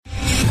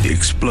the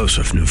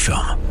explosive new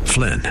film,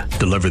 Flynn,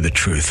 deliver the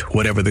truth,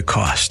 whatever the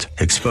cost.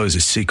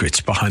 Exposes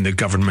secrets behind the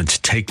government's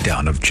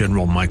takedown of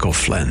General Michael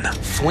Flynn.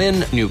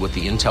 Flynn knew what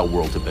the intel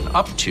world had been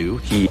up to.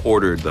 He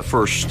ordered the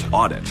first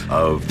audit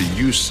of the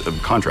use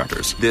of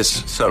contractors.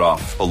 This set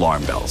off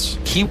alarm bells.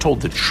 He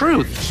told the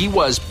truth. He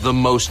was the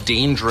most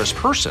dangerous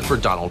person for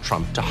Donald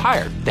Trump to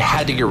hire. They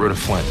had to get rid of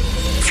Flynn.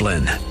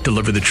 Flynn,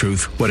 deliver the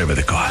truth, whatever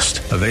the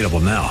cost. Available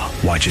now.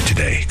 Watch it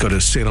today. Go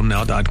to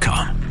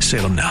salemnow.com.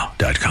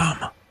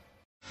 salemnow.com.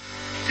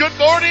 Good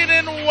morning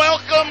and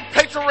welcome.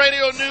 Patriot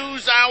Radio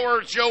News Hour.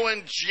 Joe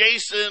and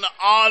Jason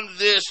on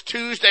this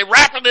Tuesday.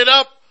 Wrapping it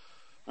up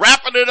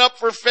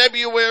for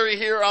February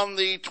here on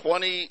the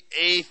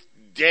 28th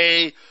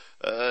day.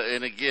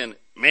 And again,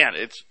 man,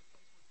 it's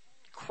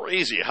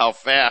crazy how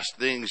fast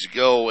things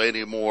go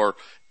anymore.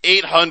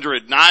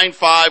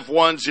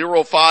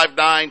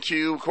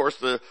 800-951-0592. Of course,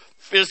 the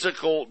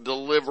physical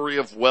delivery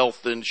of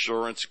wealth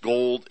insurance,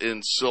 gold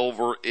and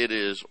silver. It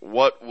is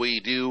what we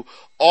do.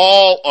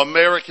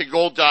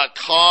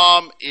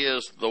 AllAmericanGold.com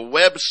is the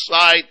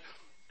website.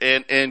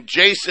 And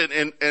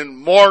Jason,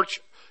 in March,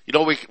 you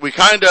know, we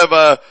kind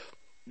of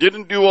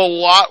didn't do a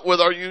lot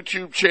with our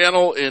YouTube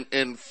channel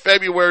in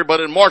February, but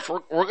in March,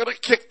 we're going to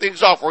kick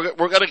things off. We're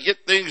going to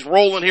get things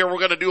rolling here. We're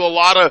going to do a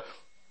lot of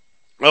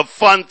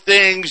fun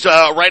things.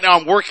 Right now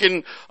I'm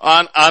working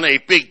on a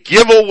big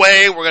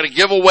giveaway. We're going to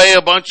give away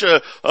a bunch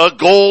of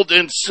gold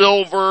and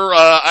silver.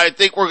 I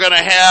think we're going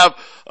to have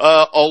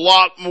a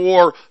lot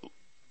more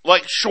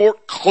like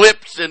short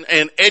clips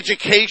and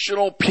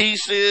educational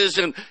pieces,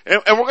 and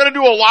we're going to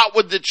do a lot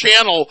with the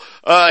channel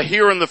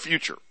here in the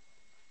future.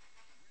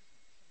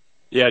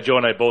 Yeah, Joe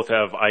and I both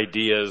have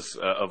ideas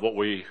of what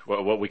we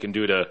can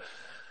do to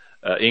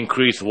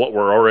increase what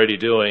we're already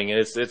doing.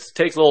 It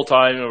takes a little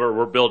time.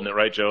 We're building it,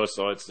 right, Joe?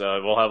 So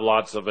we'll have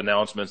lots of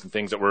announcements and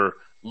things that we're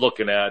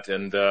looking at.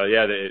 And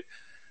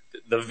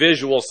the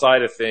visual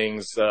side of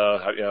things,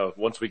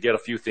 once we get a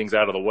few things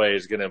out of the way,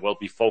 we'll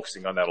be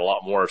focusing on that a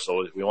lot more.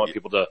 So we want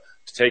people to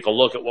take a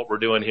look at what we're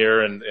doing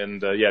here, and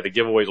the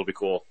giveaways will be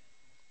cool.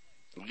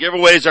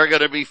 Giveaways are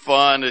going to be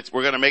fun.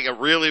 We're going to make it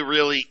really,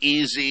 really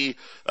easy,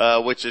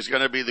 which is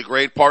going to be the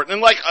great part.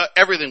 And like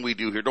everything we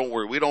do here, don't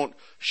worry, we don't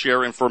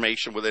share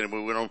information with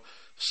anyone. We don't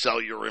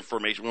sell your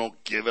information. We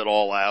don't give it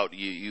all out.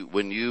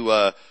 When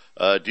you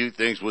do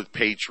things with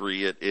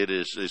Patriot, it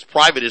is as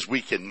private as we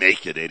can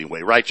make it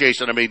anyway, right,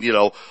 Jason? I mean,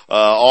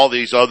 all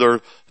these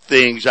other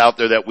things out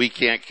there that we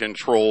can't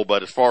control,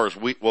 but as far as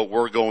what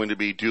we're going to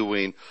be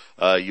doing,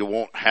 you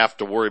won't have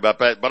to worry about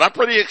that. But I'm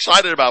pretty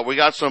excited about it. We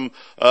got some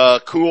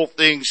cool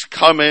things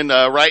coming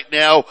right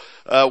now.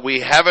 We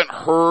haven't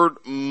heard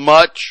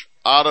much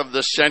out of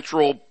the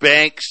central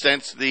bank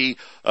since the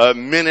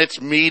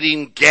minutes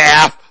meeting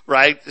gaffe,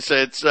 right? So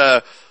it's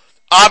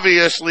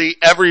obviously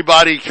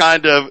everybody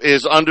kind of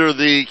is under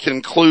the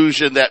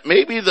conclusion that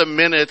maybe the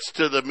minutes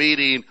to the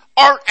meeting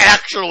aren't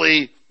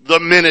actually the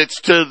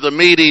minutes to the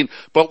meeting,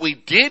 but we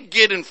did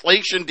get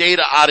inflation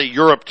data out of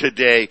Europe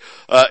today,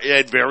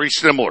 and very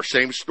similar,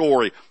 same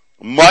story.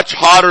 Much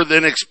hotter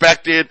than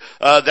expected.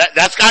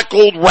 That's got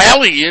gold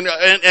rallying,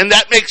 and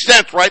that makes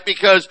sense, right?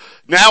 Because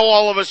now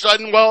all of a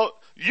sudden, well,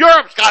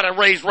 Europe's got to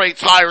raise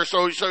rates higher,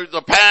 so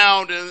the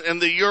pound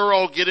and the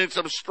euro getting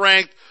some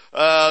strength.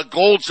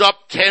 Gold's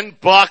up $10.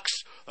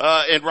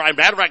 And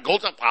matter of fact,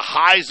 gold's at the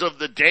highs of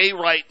the day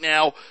right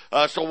now.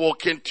 So we'll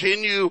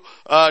continue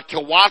to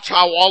watch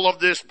how all of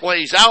this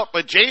plays out.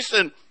 But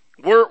Jason,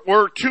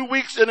 we're 2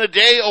 weeks and a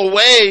day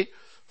away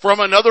from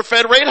another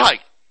Fed rate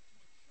hike.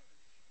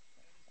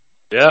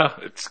 Yeah,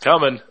 it's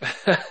coming.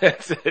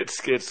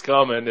 it's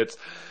coming.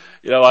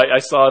 I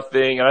saw a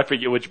thing, and I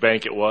forget which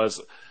bank it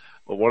was,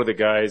 but one of the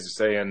guys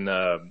saying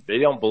they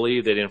don't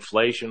believe that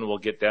inflation will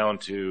get down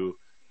to,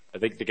 I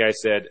think the guy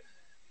said,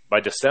 by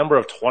December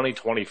of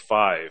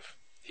 2025,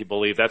 he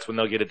believed that's when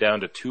they'll get it down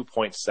to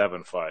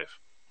 2.75.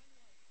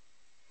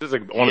 This is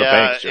one of the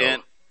banks, Joe.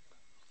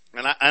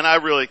 And I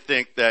really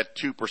think that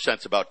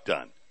 2%'s about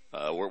done.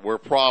 We're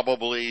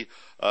probably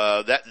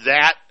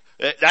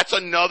that's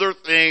another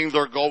thing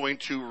they're going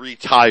to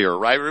retire,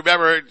 right?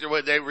 Remember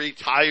when they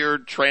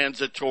retired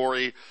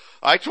transitory?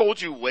 I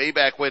told you way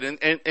back when,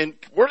 and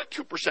where did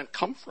 2%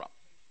 come from?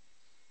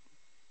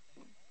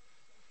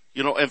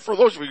 And for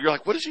those of you, you're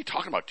like, what is he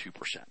talking about 2%?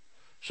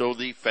 So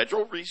the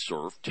Federal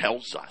Reserve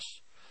tells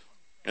us,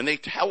 and they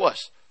tell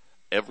us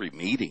every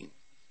meeting.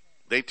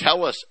 They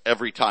tell us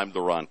every time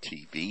they're on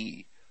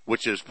TV,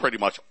 which is pretty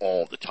much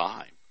all the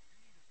time,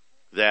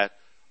 that,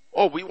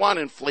 we want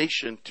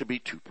inflation to be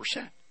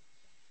 2%.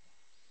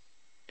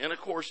 And,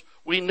 of course,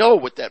 we know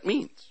what that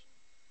means.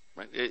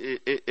 Right?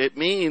 It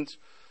means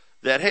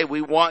that, hey,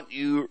 we want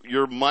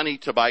your money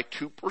to buy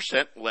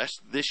 2% less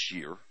this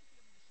year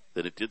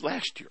than it did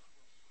last year.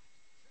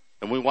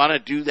 And we want to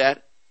do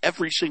that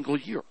every single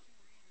year.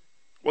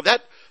 Well,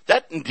 that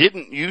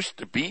didn't used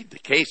to be the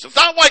case. It's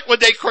not like when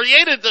they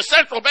created the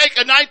central bank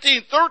in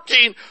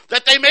 1913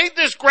 that they made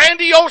this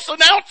grandiose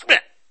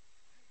announcement.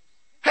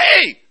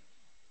 Hey,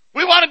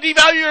 we want to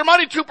devalue your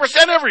money 2%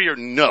 every year.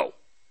 No.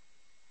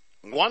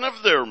 One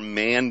of their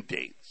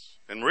mandates,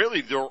 and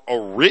really their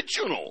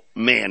original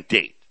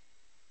mandate,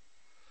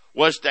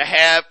 was to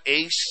have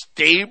a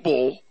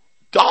stable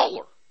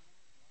dollar.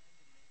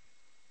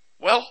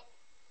 Well,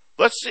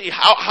 let's see,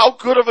 how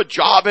good of a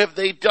job have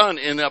they done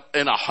in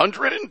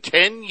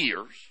 110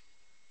 years?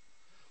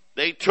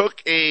 They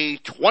took a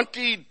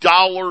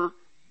 $20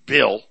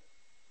 bill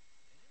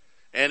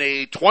and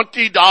a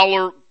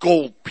 $20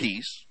 gold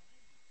piece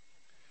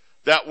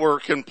that were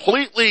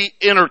completely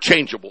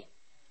interchangeable.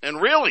 And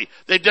really,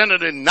 they've done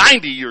it in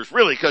 90 years,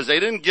 really, because they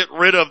didn't get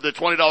rid of the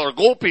 $20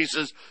 gold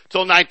pieces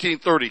till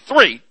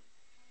 1933.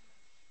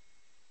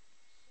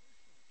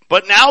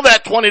 But now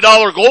that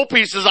 $20 gold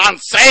piece is on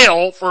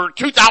sale for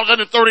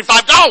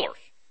 $2,035.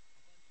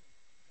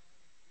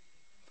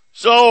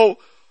 So,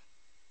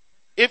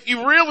 if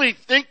you really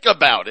think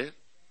about it,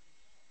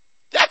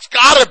 that's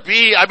gotta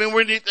be, I mean,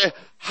 we need to,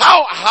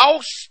 how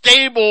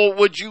stable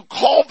would you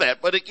call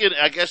that? But again,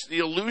 I guess the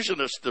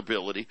illusion of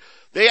stability,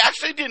 they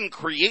actually didn't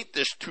create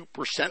this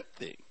 2%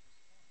 thing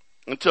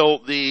until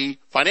the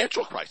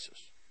financial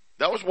crisis.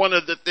 That was one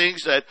of the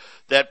things that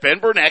Ben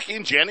Bernanke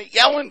and Janet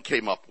Yellen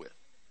came up with.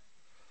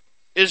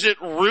 Is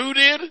it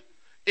rooted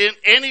in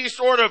any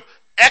sort of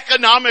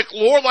economic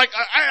lore? Like,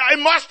 I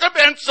must have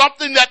been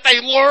something that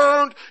they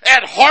learned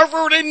at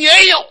Harvard and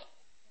Yale.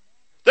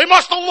 They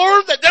must have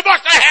learned that. They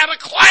must have had a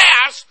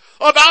class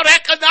about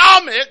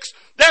economics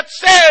that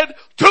said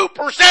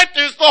 2%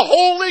 is the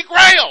holy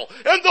grail.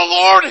 And the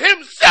Lord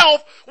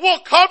himself will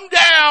come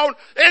down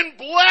and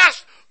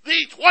bless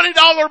the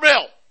 $20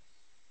 bill.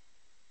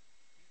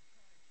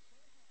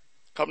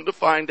 Come to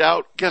find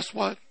out, guess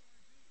what?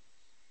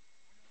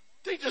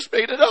 They just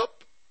made it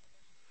up.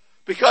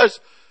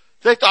 Because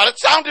they thought it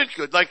sounded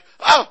good. Like,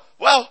 oh,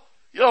 well,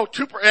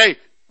 2%. Hey,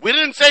 we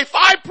didn't say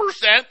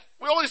 5%.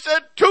 We only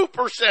said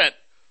 2%.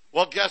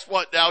 Well, guess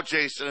what now,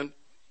 Jason?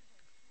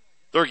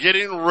 They're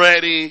getting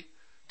ready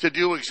to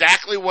do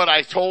exactly what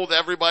I told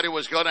everybody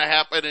was going to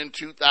happen in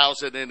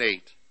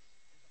 2008.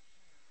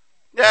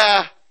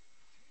 Yeah.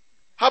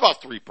 How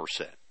about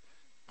 3%?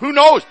 Who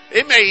knows?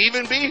 It may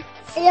even be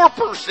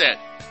 4%.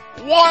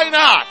 Why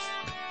not?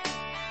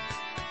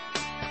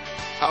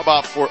 How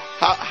about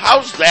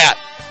how's that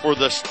for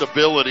the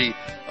stability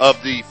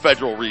of the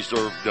Federal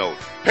Reserve note?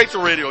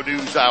 Patriot Radio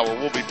News Hour.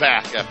 We'll be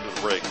back after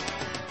the break.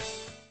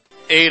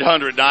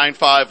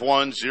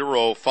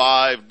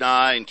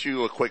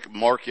 800-951-0592. A quick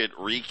market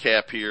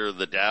recap here.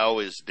 The Dow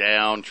is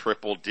down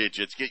triple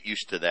digits. Get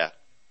used to that.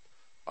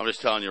 I'm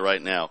just telling you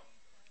right now.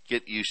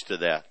 Get used to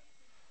that.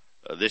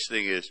 This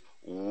thing is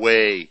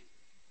way,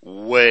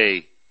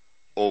 way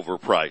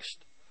overpriced.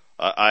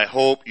 I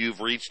hope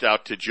you've reached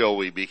out to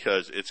Joey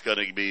because it's going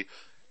to be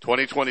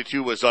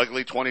 2022 was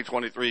ugly.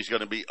 2023 is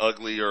going to be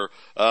uglier.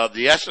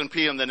 The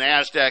S&P and the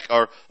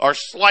NASDAQ are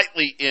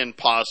slightly in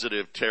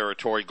positive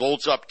territory.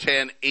 Gold's up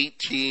 10,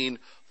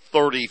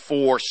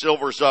 18.34.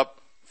 Silver's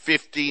up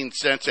 15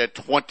 cents at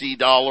 $20,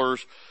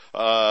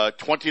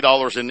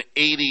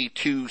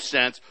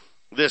 $20.82.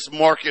 This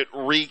market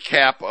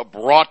recap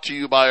brought to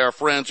you by our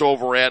friends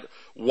over at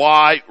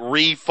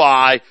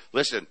YRefy.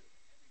 Listen,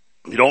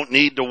 you don't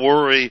need to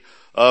worry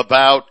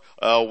about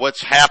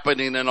what's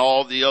happening in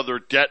all the other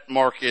debt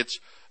markets.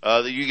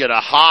 You get a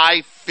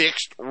high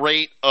fixed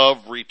rate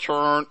of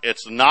return.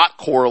 It's not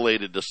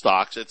correlated to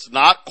stocks. It's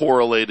not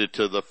correlated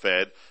to the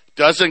Fed.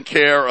 Doesn't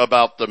care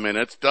about the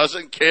minutes.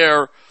 Doesn't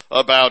care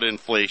about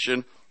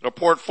inflation. A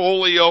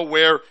portfolio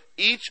where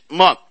each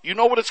month, you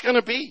know what it's going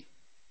to be.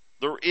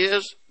 There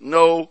is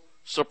no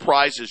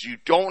surprises. You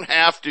don't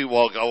have to,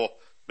 go,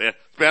 man,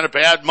 it's been a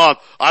bad month.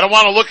 I don't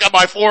want to look at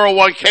my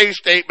 401k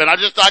statement. I'm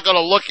just not going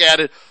to look at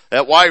it.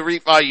 At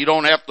YRefy, you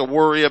don't have to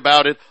worry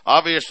about it.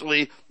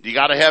 Obviously, you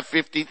got to have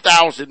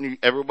 50,000.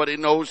 Everybody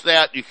knows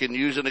that. You can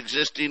use an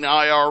existing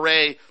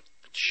IRA.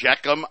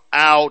 Check them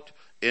out.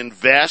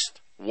 Invest,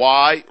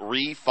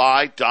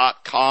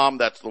 YRefy.com.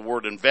 That's the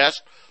word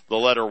invest. The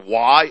letter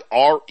Y,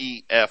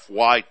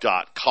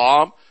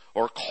 REFY.com.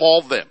 Or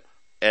call them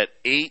at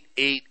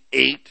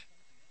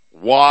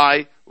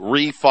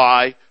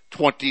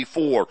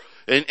 888-YRefy24.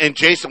 And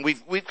Jason,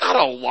 we've got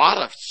a lot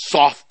of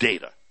soft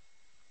data.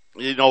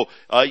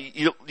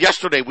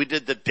 Yesterday we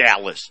did the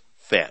Dallas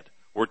Fed,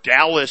 where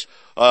Dallas,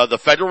 the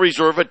Federal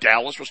Reserve at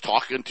Dallas was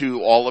talking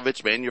to all of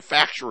its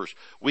manufacturers.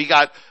 We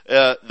got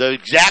the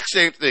exact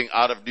same thing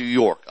out of New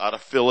York, out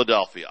of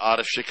Philadelphia,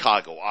 out of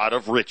Chicago, out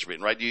of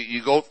Richmond, right?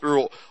 You go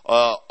through,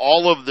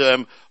 all of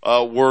them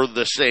were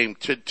the same.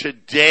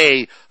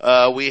 Today,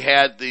 we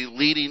had the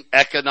leading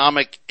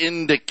economic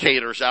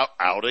indicators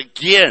out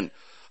again.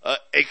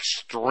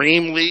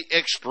 Extremely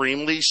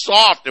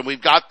soft. And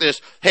we've got this,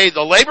 hey,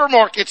 the labor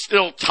market's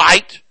still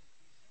tight.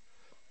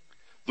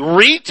 The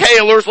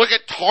retailers, look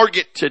at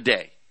Target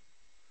today.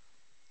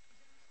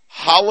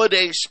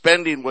 Holiday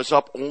spending was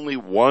up only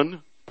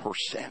 1%.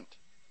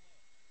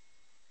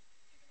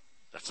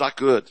 That's not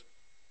good.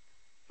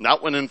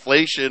 Not when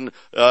inflation,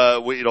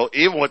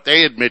 even what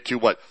they admit to,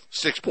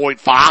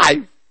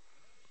 6.5?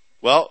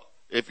 Well,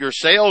 if your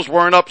sales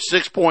weren't up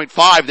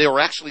 6.5, they were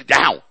actually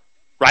down.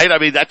 Right? I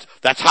mean, that's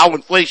how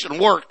inflation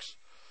works.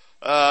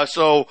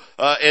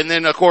 And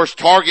then of course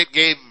Target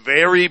gave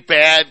very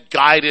bad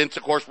guidance.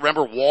 Of course,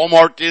 remember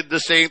Walmart did the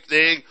same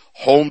thing.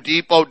 Home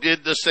Depot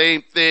did the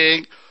same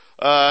thing.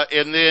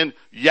 And then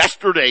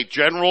yesterday,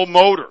 General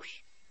Motors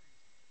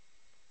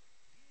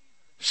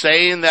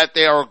saying that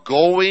they are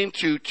going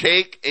to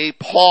take a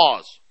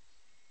pause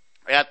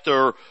at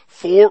their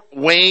Fort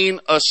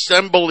Wayne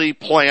assembly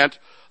plant.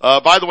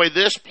 By the way,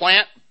 this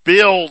plant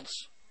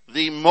builds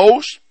the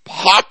most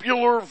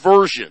popular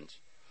versions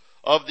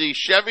of the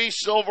Chevy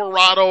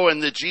Silverado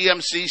and the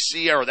GMC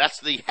Sierra. That's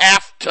the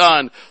half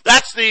ton.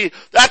 That's the,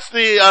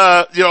 hey,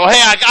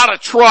 I got a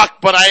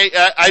truck, but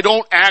I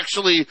don't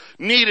actually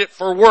need it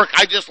for work.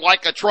 I just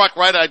like a truck,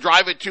 right? I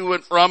drive it to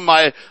and from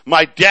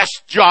my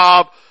desk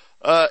job.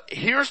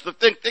 Here's the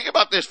thing. Think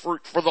about this. For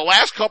the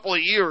last couple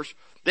of years,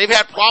 they've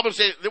had problems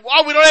saying,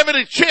 well, we don't have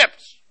any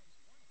chips.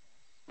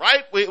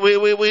 Right?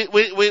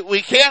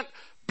 We can't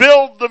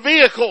build the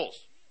vehicles.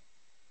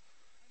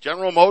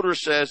 General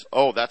Motors says,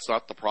 oh, that's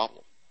not the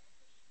problem.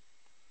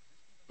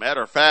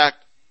 Matter of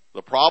fact,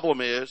 the problem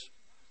is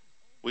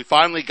we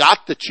finally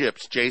got the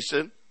chips,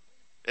 Jason,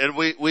 and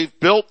we've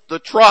built the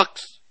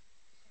trucks.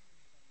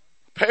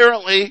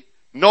 Apparently,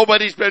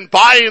 nobody's been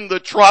buying the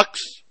trucks,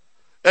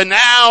 and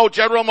now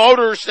General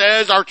Motors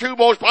says our two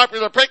most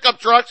popular pickup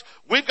trucks,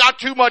 we've got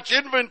too much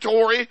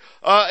inventory,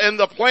 and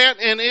the plant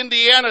in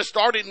Indiana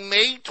starting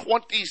May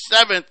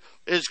 27th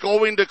is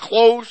going to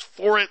close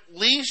for at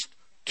least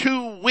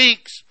 2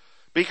 weeks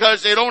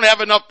because they don't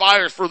have enough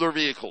buyers for their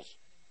vehicles.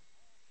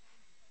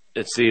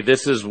 And see,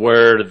 this is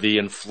where the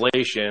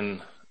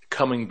inflation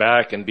coming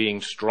back and being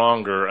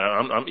stronger,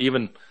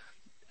 even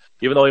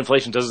though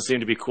inflation doesn't seem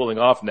to be cooling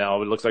off now,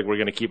 it looks like we're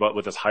going to keep up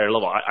with this higher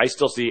level. I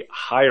still see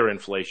higher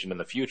inflation in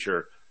the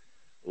future.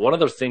 One of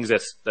the things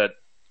that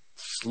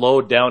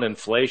slowed down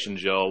inflation,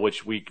 Joe,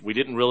 which we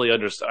didn't really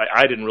understand,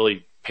 I didn't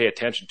really pay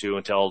attention to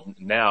until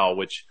now,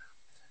 which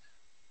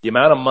the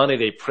amount of money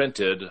they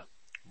printed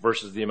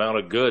versus the amount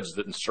of goods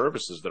and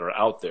services that are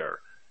out there.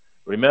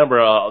 Remember,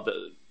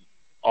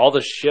 all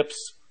the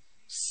ships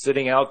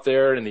sitting out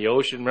there in the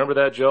ocean. Remember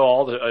that, Joe?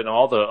 All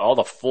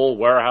the full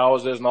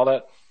warehouses and all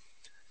that.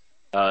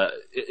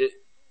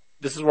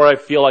 This is where I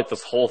feel like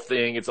this whole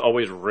thing, it's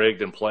always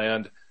rigged and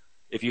planned.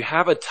 If you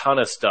have a ton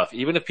of stuff,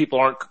 even if people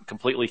aren't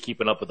completely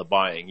keeping up with the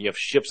buying, you have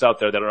ships out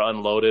there that are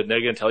unloaded, and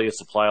they're going to tell you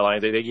supply line.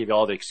 They give you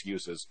all the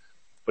excuses.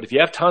 But if you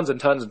have tons and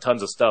tons and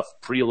tons of stuff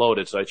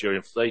preloaded so that your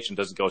inflation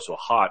doesn't go so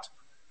hot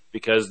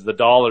because the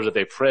dollars that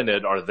they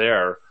printed are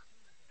there,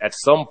 at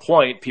some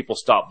point people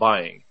stop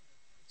buying.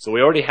 So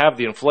we already have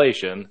the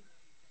inflation.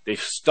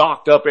 They've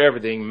stocked up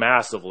everything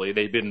massively.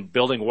 They've been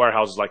building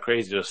warehouses like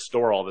crazy to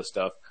store all this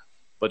stuff.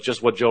 But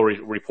just what Joe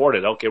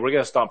reported, okay, we're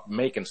going to stop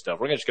making stuff.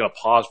 We're just going to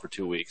pause for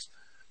 2 weeks.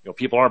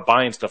 People aren't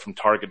buying stuff from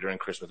Target during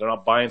Christmas. They're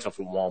not buying stuff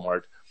from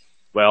Walmart.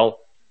 Well,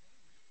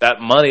 that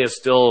money is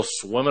still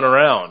swimming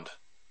around.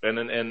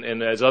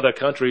 And as other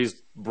countries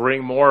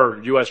bring more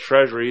U.S.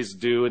 treasuries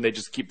due and they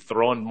just keep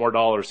throwing more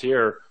dollars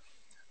here,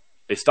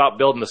 they stop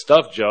building the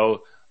stuff,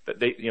 Joe.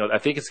 I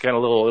think it's kind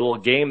of a little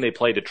game they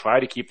play to try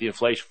to keep the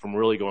inflation from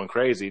really going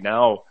crazy.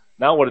 Now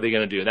what are they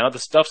going to do? Now the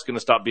stuff's going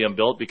to stop being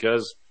built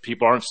because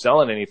people aren't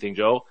selling anything,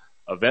 Joe.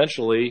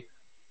 Eventually,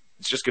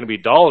 it's just going to be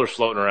dollars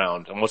floating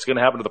around. And what's going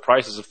to happen to the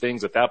prices of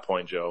things at that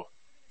point, Joe?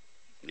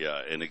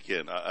 Yeah, and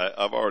again,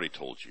 I've already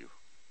told you,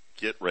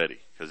 get ready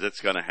because it's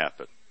going to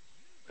happen.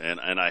 And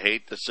I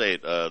hate to say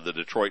it, the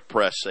Detroit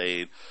Press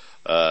saying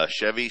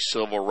Chevy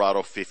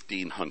Silverado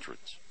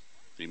 1500s,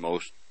 the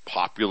most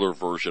popular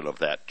version of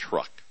that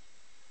truck.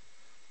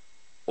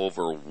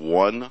 Over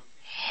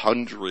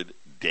 100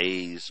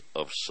 days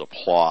of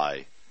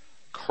supply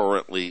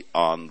currently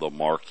on the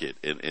market.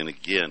 And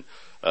again,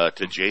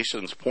 to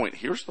Jason's point,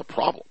 here's the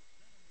problem.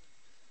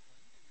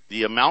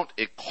 The amount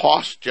it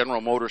costs General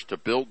Motors to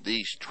build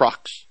these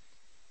trucks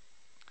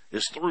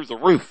is through the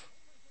roof.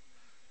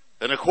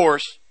 And of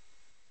course,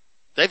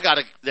 they've got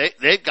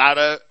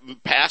to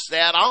pass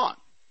that on.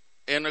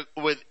 And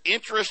with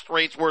interest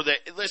rates when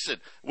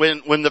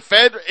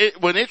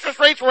interest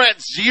rates were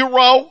at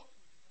zero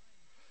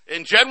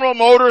and General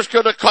Motors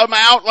could have come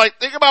out,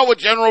 think about what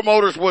General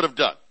Motors would have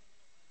done.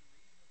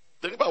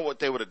 Think about what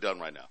they would have done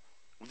right now.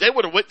 They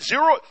would have went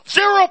 0%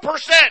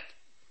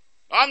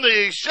 on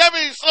the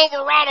Chevy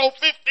Silverado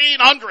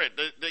 1500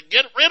 to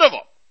get rid of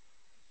them.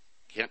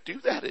 Can't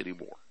do that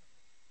anymore.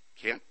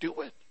 Can't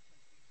do it.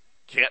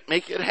 Can't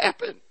make it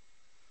happen.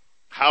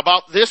 How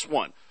about this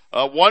one?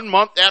 1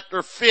 month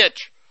after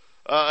Fitch,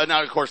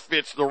 now of course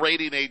Fitch, the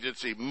rating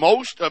agency,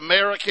 most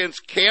Americans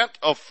can't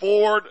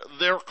afford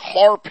their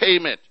car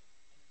payment.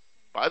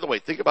 By the way,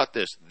 think about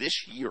this.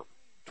 This year,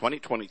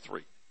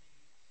 2023,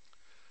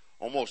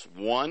 almost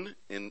 1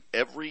 in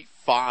every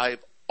 5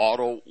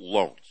 auto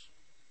loans,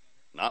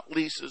 not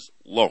leases,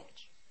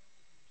 loans,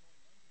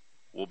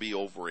 will be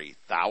over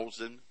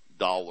 $1,000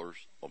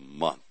 a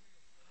month.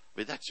 I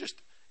mean, that's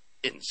just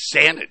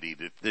insanity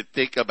to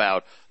think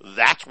about.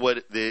 That's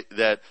what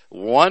that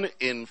 1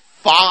 in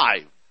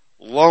 5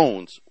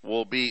 loans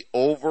will be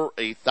over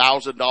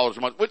 $1,000 a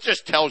month, which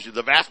just tells you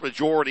the vast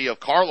majority of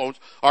car loans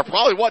are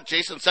probably what,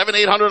 Jason,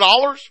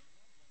 $700-800?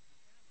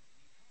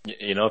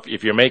 You know,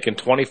 if you're making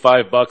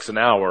 $25 an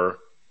hour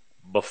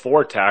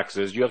before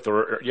taxes, you have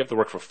to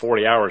work for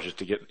 40 hours just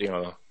to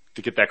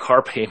get that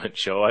car payment,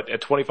 Joe,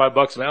 at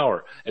 $25 an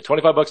hour. At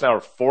 $25 an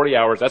hour, 40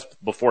 hours, that's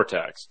before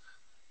tax.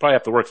 Probably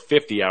have to work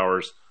 50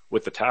 hours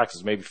with the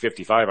taxes, maybe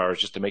 55 hours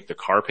just to make the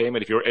car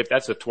payment. If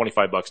that's at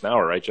 $25 an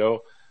hour, right,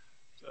 Joe?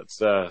 That's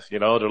there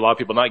are a lot of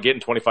people not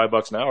getting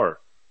 $25 an hour.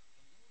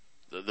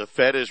 The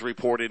Fed is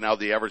reporting now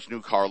the average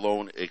new car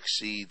loan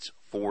exceeds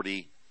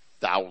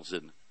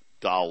 $40,000,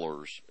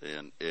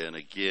 and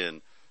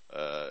again,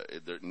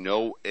 there's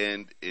no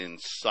end in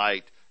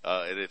sight,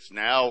 and it's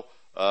now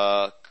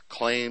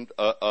claimed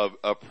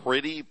a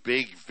pretty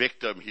big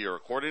victim here,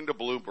 according to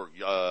Bloomberg.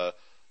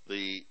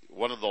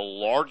 One of the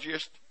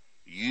largest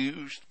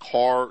used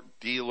car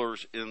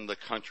dealers in the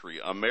country,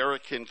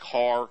 American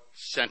Car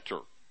Center,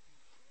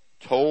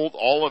 told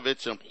all of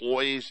its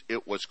employees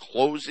it was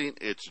closing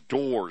its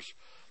doors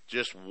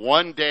just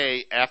one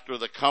day after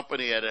the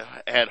company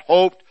had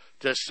hoped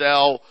to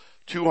sell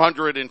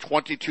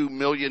 $222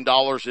 million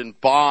in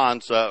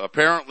bonds.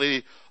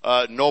 Apparently,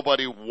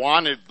 nobody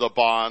wanted the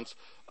bonds.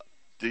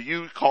 The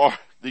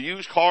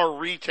used car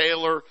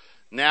retailer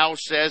now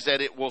says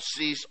that it will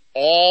cease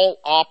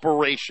all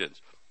operations,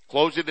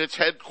 closing its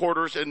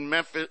headquarters in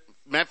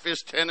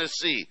Memphis,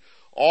 Tennessee.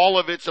 All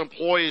of its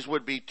employees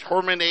would be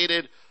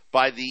terminated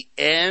by the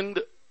end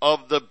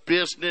of the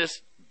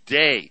business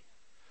day.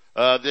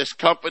 This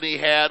company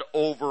had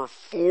over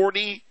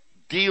 40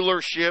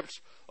 dealerships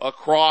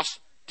across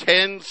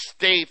 10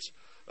 states.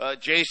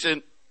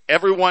 Jason,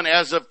 everyone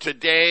as of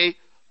today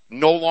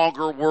no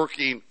longer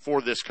working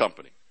for this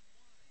company.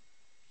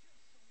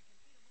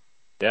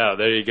 Yeah,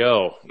 there you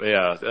go.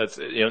 Yeah, that's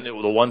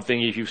the one thing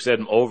you've said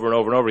over and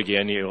over and over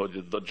again.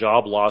 The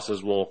job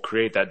losses will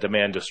create that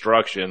demand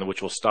destruction,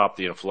 which will stop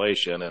the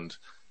inflation. And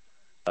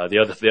the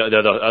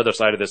other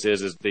side of this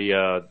is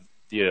the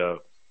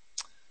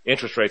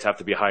interest rates have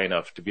to be high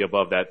enough to be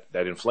above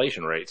that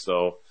inflation rate.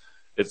 So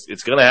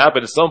it's going to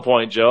happen at some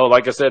point, Joe.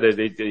 Like I said,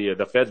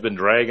 the Fed's been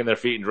dragging their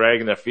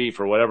feet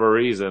for whatever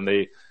reason.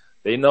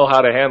 They know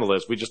how to handle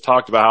this. We just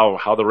talked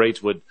about how the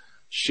rates would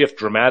shift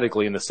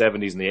dramatically in the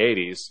 70s and the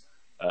 80s.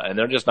 And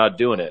they're just not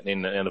doing it.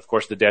 And of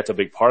course the debt's a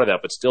big part of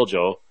that, but still,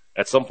 Joe,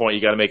 at some point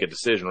you got to make a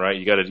decision, right?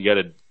 You got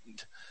to,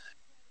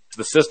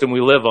 the system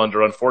we live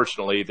under,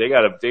 unfortunately, they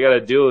got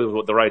to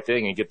do the right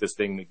thing and get this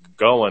thing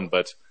going.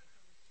 But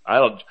I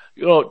don't,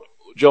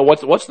 Joe,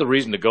 what's the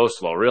reason to go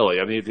slow,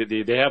 really? I mean,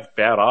 they have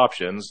bad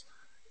options.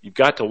 You've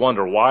got to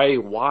wonder why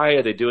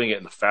are they doing it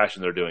in the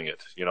fashion they're doing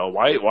it?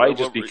 Why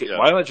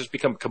not just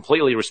become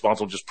completely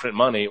irresponsible, just print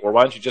money, or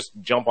why don't you just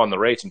jump on the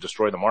rates and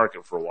destroy the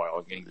market for a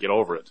while and get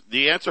over it?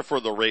 The answer for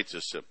the rates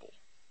is simple.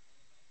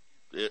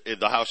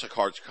 The house of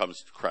cards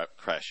comes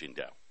crashing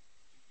down.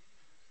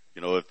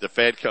 If the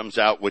Fed comes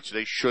out, which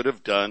they should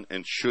have done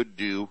and should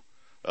do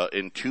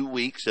in 2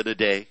 weeks and a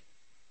day,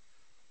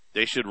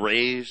 they should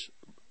raise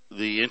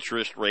the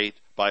interest rate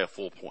by a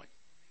full point.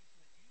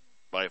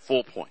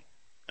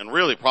 And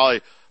really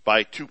probably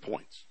by 2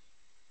 points,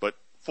 but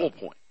full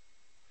point.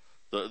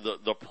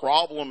 The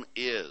problem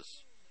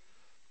is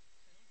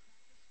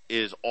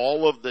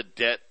all of the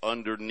debt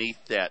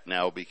underneath that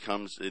now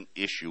becomes an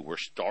issue. We're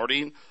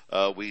starting,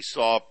 we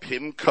saw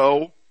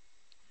PIMCO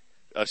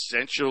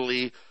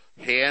essentially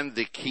hand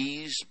the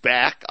keys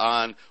back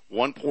on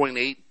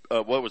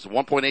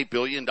 $1.8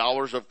 billion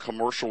of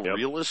commercial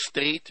real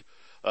estate.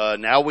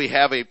 Now we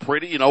have a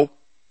pretty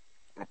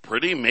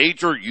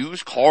major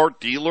used car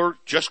dealer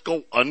just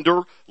go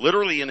under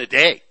literally in a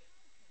day.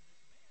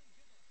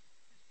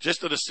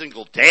 Just in a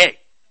single day.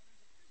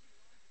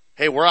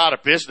 Hey, we're out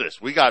of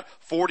business. We got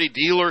 40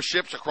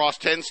 dealerships across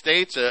 10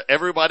 states.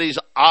 Everybody's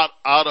out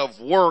of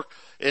work.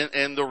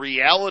 And the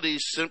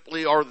realities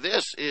simply are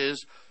this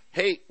is,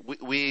 hey,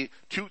 we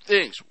two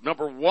things.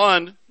 Number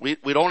one, we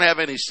don't have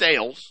any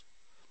sales.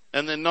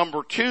 And then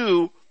number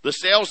two, the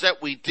sales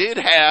that we did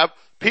have,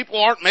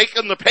 people aren't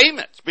making the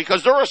payments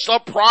because they're a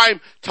subprime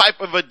type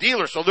of a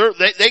dealer. So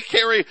they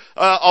carry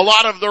a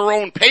lot of their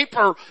own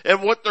paper,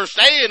 and what they're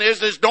saying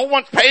is no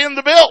one's paying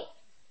the bill.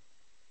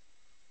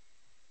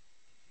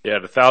 Yeah,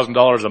 at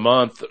 $1,000 a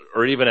month,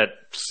 or even at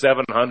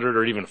 $700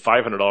 or even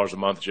 $500 a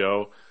month,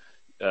 Joe,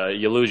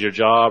 you lose your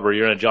job or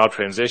you're in a job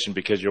transition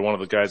because you're one of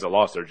the guys that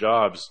lost their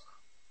jobs.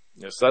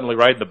 Suddenly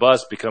riding the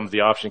bus becomes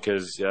the option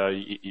because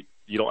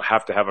you don't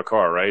have to have a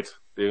car, right?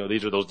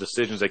 These are those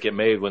decisions that get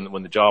made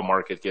when the job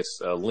market gets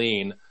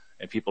lean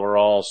and people are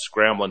all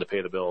scrambling to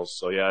pay the bills.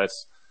 So yeah,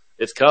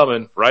 it's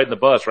coming. Riding the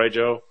bus, right,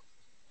 Joe?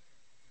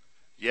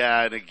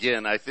 Yeah, and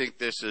again, I think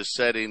this is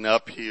setting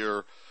up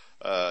here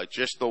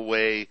just the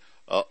way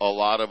a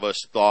lot of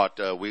us thought.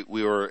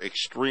 We were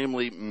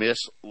extremely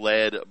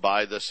misled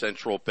by the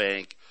central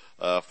bank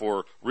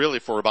for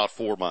about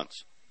 4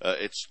 months.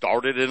 It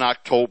started in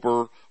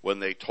October when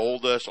they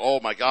told us, oh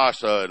my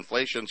gosh,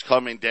 inflation's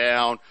coming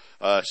down.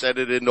 Said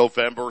it in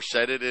November,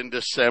 said it in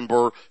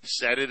December,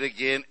 said it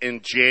again in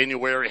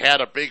January,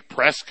 had a big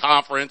press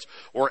conference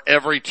where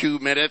every 2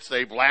 minutes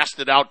they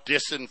blasted out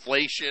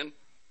disinflation.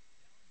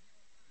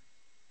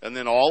 And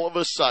then all of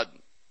a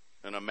sudden,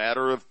 in a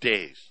matter of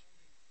days,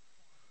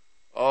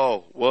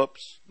 oh,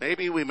 whoops,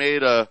 maybe we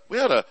had a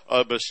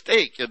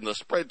mistake in the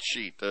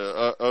spreadsheet.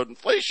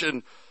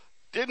 Inflation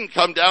didn't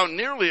come down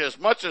nearly as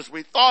much as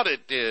we thought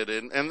it did.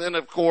 And then,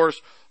 of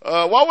course,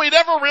 we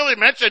never really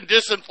mentioned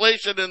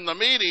disinflation in the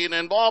meeting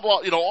and blah,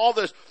 blah, all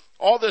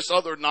this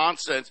other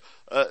nonsense.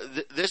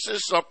 This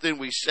is something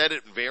we said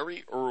it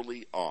very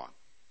early on,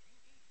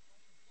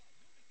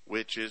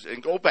 which is,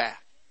 and go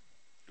back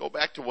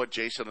to what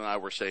Jason and I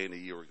were saying a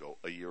year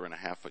and a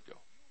half ago.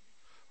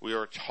 We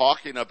are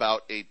talking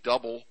about a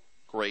double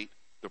Great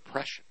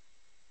Depression,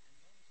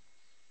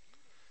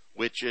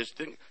 which is,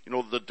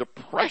 the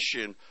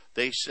Depression,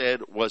 they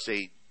said, was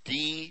a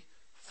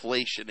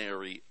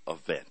deflationary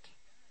event,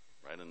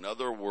 right? In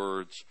other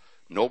words,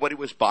 nobody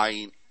was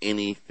buying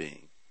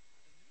anything,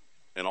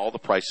 and all the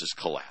prices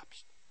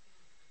collapsed.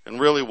 And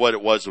really what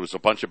it was a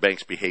bunch of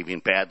banks behaving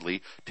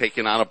badly,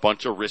 taking on a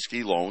bunch of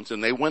risky loans,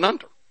 and they went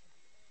under,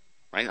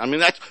 right?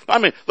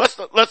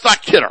 Let's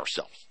not kid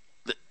ourselves.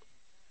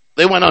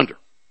 They went under.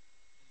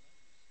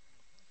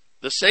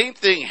 The same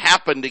thing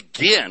happened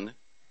again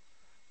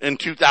in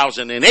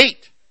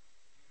 2008.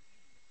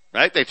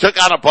 Right? They took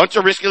out a bunch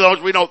of risky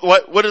loans. We know,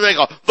 what do they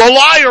call? The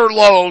liar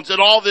loans and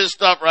all this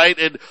stuff, right?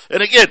 And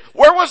again,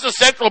 where was the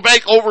central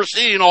bank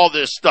overseeing all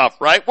this stuff,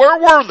 right? Where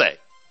were they?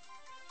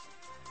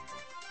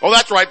 Oh,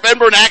 that's right. Ben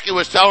Bernanke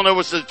was telling it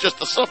was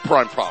just a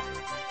subprime problem.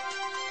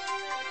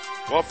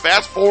 Well,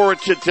 fast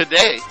forward to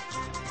today,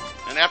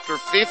 and after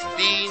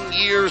 15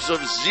 years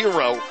of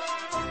zero,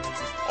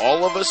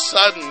 all of a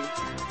sudden,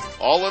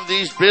 all of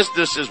these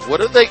businesses,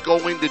 what are they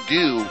going to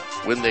do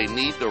when they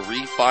need to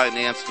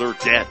refinance their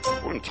debt?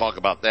 We're going to talk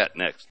about that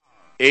next.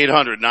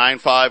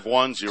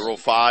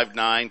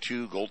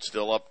 800-951-0592. Gold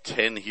still up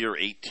 10 here,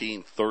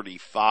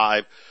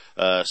 1835.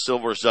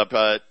 Silver's up,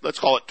 let's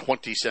call it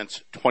 20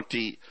 cents,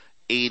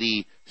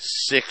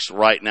 20.86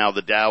 right now.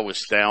 The Dow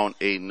is down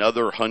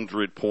another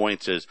 100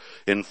 points as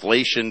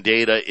inflation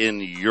data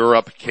in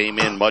Europe came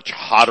in much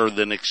hotter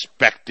than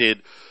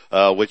expected,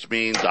 which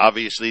means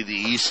obviously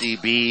the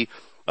ECB,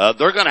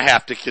 they're going to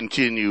have to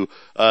continue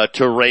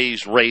to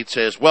raise rates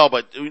as well.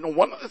 But,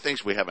 one of the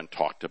things we haven't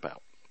talked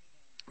about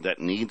that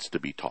needs to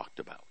be talked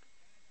about,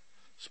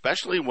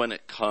 especially when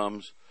it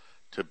comes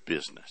to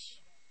business,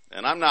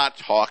 and I'm not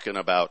talking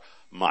about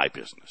my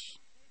business.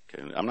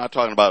 Okay? I'm not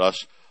talking about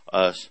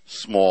us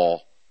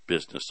small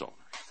business owners.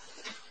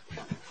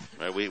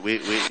 Right? We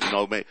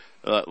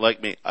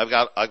like me, I've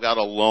got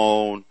a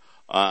loan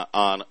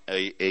on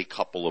a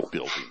couple of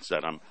buildings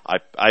that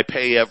I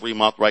pay every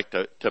month, right,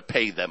 to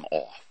pay them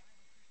off.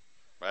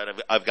 Right?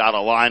 I've got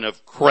a line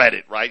of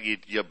credit, right?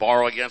 You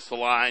borrow against the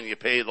line, you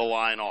pay the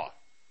line off.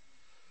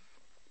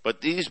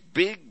 But these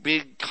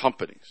big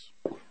companies,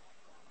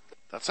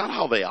 that's not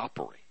how they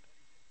operate.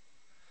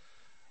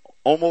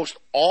 Almost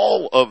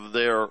all of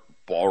their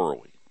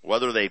borrowing,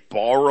 whether they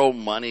borrow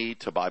money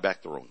to buy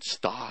back their own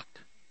stock,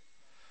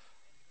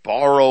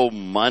 borrow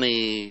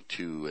money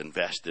to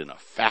invest in a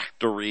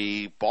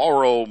factory,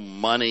 borrow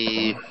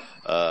money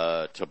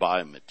to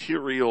buy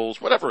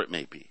materials, whatever it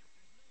may be.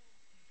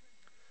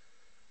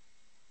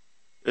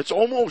 It's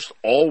almost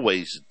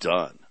always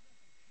done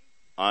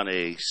on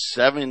a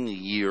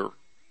 7-year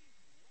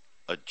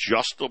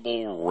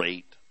adjustable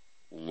rate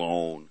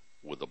loan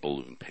with a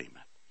balloon payment.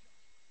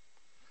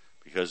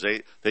 Because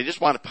they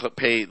just want to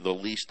pay the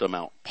least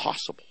amount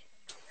possible.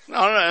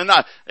 No,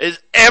 not. Is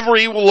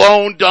every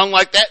loan done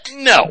like that?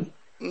 No.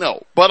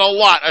 But a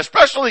lot,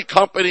 especially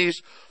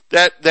companies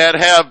that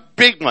have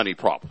big money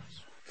problems.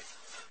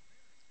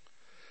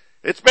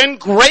 It's been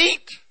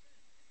great.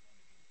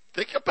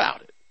 Think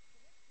about it.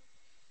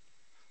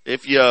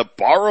 If you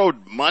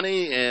borrowed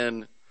money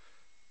in,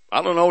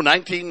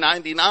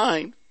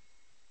 1999,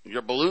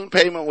 your balloon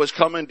payment was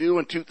coming due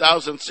in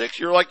 2006,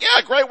 you're like,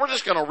 yeah, great, we're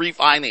just going to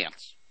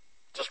refinance.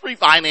 Just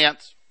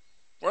refinance.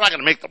 We're not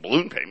going to make the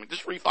balloon payment,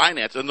 just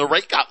refinance. And the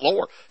rate got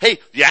lower. Hey,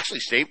 you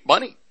actually saved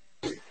money.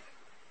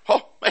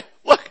 Oh, man,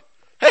 look.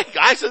 Hey,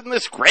 guys, isn't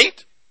this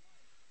great?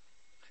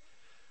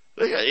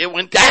 It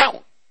went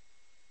down.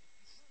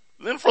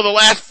 And then for the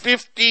last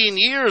 15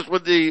 years,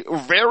 with the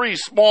very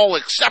small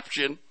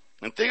exception,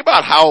 and think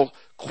about how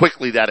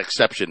quickly that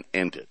exception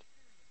ended,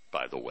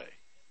 by the way.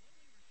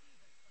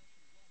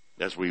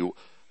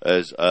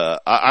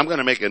 I'm going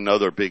to make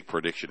another big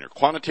prediction here.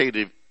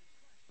 Quantitative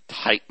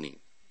tightening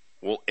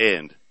will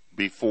end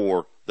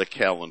before the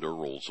calendar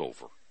rolls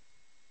over.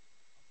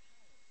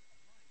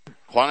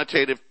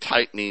 Quantitative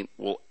tightening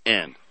will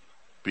end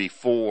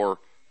before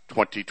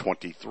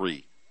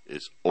 2023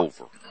 is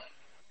over.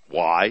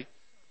 Why?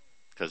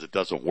 Because it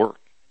doesn't work.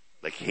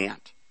 They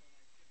can't.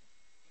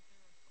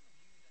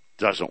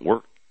 Doesn't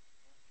work.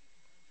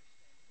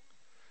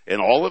 And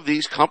all of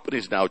these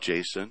companies now,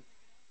 Jason,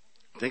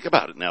 Think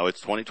about it now.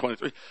 It's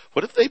 2023.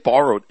 What if they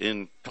borrowed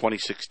in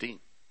 2016?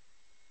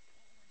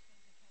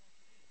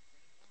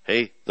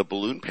 Hey, the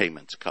balloon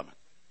payment's coming.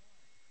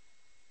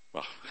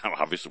 Well,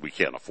 obviously we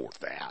can't afford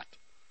that.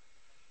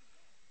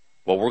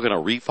 Well, we're going to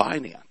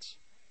refinance.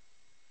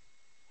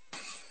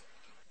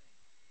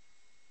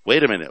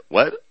 Wait a minute.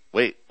 What?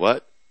 Wait,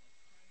 what?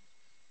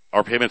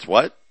 Our payments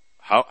what?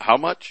 How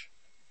much?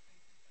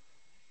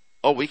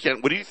 Oh, we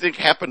can't. What do you think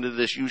happened to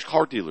this used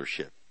car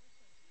dealership?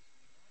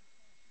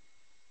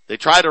 They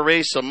tried to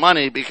raise some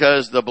money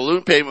because the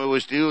balloon payment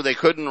was due. They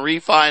couldn't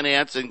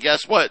refinance, and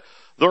guess what?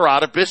 They're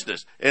out of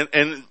business.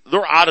 And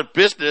they're out of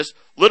business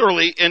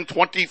literally in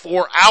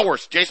 24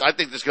 hours. Jason, I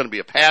think there's going to be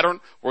a pattern.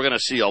 We're going to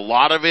see a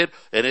lot of it,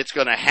 and it's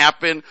going to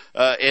happen,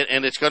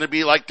 and it's going to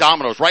be like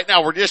dominoes. Right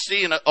now, we're just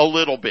seeing a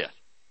little bit.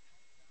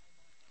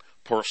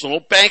 Personal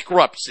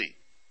bankruptcy.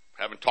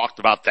 Haven't talked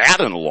about that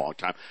in a long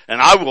time.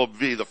 And I will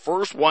be the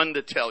first one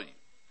to tell you.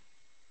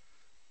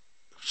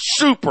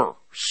 Super,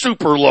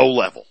 super low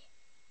level.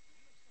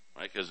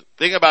 Right? Because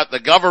think about the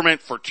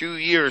government for 2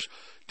 years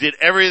did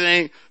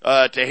everything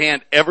to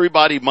hand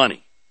everybody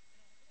money.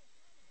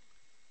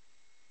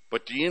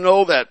 But do you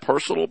know that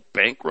personal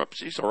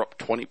bankruptcies are up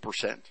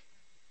 20%?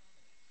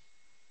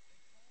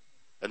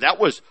 And that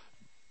was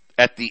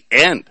at the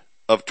end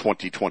of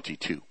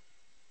 2022.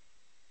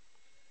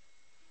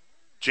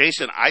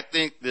 Jason, I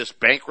think this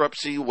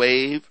bankruptcy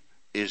wave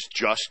is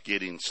just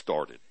getting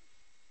started.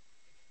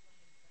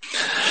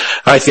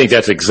 I think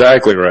that's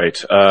exactly right.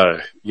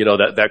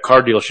 That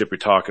car dealership you're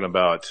talking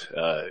about,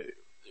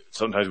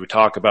 sometimes we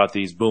talk about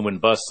these boom and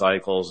bust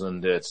cycles,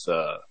 and it's,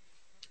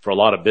 for a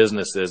lot of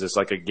businesses, it's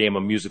like a game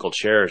of musical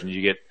chairs, and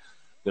you get,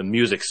 the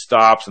music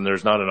stops and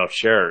there's not enough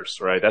chairs,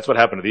 right? That's what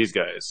happened to these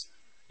guys.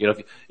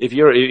 If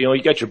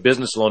you got your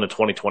business loan in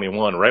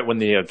 2021, right when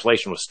the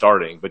inflation was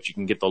starting, but you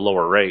can get the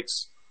lower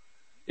rates.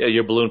 Yeah,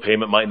 your balloon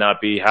payment might not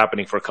be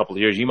happening for a couple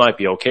of years. You might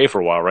be okay for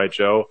a while, right,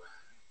 Joe?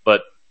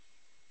 But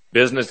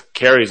business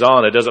carries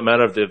on. It doesn't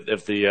matter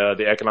if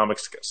the economic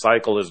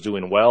cycle is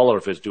doing well or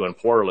if it's doing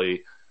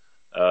poorly.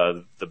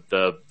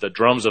 The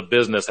drums of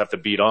business have to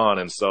beat on,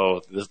 and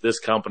so this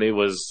company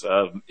was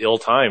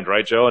ill-timed,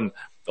 right, Joe? And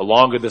the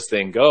longer this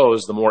thing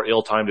goes, the more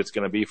ill-timed it's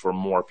going to be for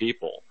more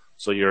people.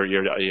 So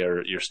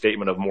your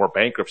statement of more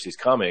bankruptcies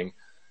coming,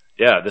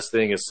 yeah, this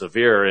thing is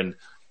severe, and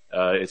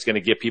it's going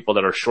to get people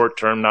that are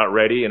short-term not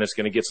ready, and it's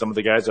going to get some of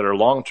the guys that are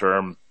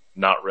long-term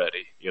not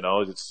ready.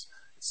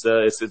 It's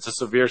a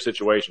severe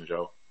situation,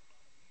 Joe.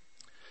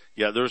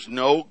 Yeah, there's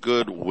no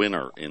good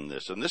winner in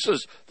this, and this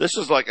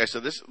is like I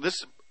said,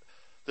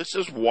 this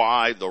is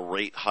why the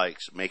rate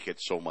hikes make it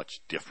so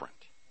much different.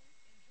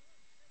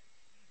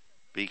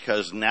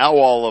 Because now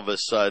all of a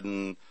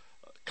sudden,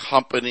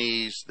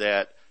 companies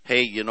that,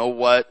 hey, you know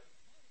what?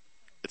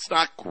 It's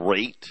not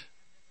great,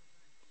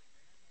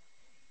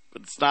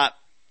 but it's not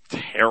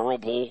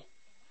terrible.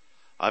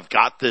 I've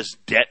got this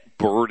debt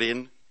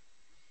burden.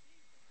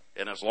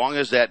 And as long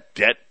as that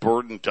debt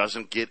burden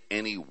doesn't get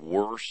any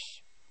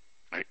worse,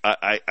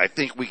 I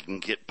think we can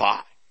get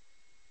by.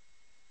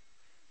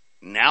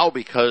 Now,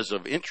 because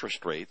of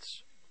interest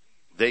rates,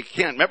 they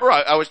can't. Remember,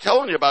 I was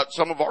telling you about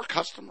some of our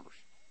customers.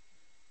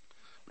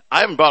 I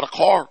haven't bought a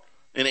car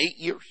in 8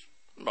 years.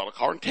 I haven't bought a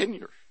car in 10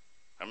 years.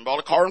 I haven't bought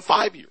a car in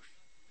 5 years.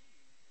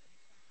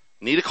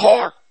 Need a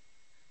car.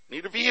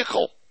 Need a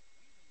vehicle.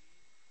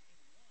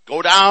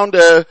 Go down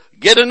to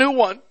get a new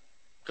one,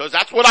 because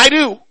that's what I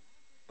do.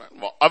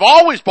 Well, I've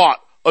always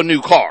bought a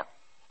new car.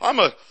 I'm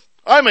a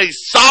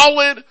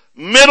solid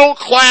middle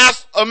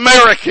class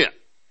American.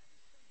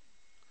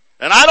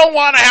 And I don't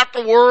want to have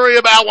to worry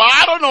about, well,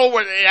 I don't know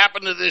what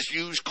happened to this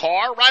used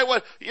car,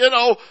 right? I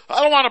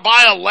don't want to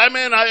buy a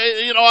lemon.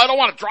 I don't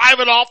want to drive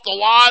it off the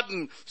lot,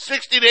 and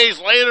 60 days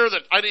later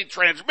that I need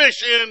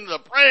transmission, the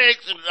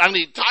brakes, and I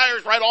need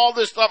tires, right? All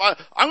this stuff.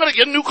 I'm going to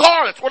get a new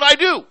car. That's what I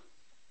do.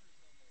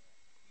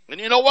 And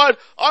you know what?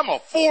 I'm a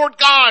Ford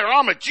guy, or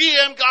I'm a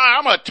GM guy,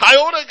 I'm a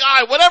Toyota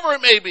guy, whatever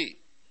it may be.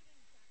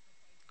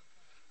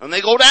 And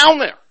they go down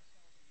there.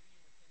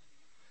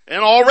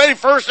 And already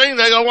first thing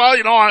they go, well,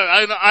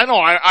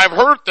 I've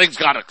heard things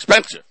got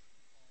expensive.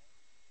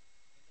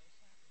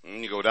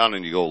 And you go down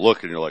and you go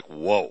look and you're like,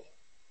 whoa.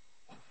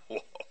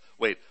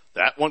 Wait,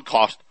 that one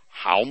cost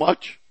how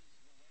much?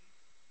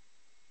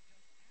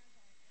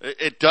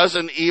 It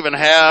doesn't even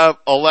have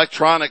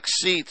electronic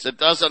seats. It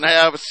doesn't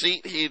have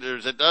seat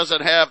heaters. It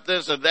doesn't have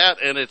this and that,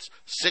 and it's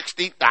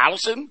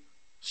 $60,000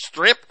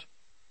 stripped.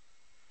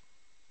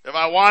 If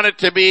I want it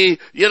to be,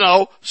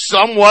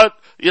 somewhat,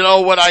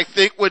 what I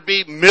think would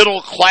be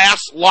middle class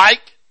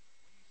like,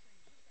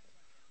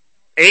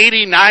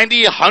 80,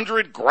 90,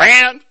 100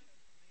 grand.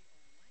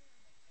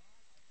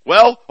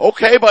 Well,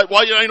 okay, but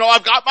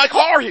I've got my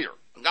car here.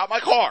 I've got my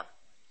car.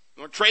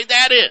 I'm going to trade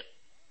that in.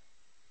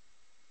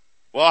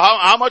 Well,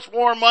 how much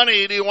more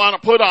money do you want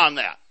to put on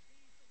that?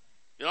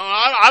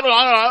 I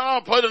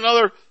don't put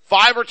another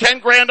 5 or 10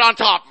 grand on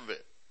top of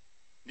it.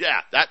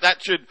 Yeah,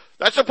 that should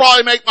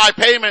probably make my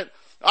payment,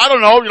 I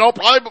don't know,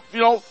 probably,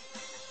 $400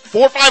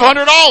 or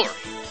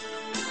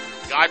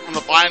 $500. guy from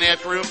the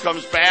finance room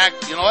comes back,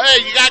 hey,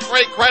 you got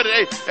great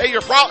credit. Hey,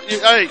 your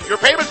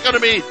payment's going to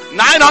be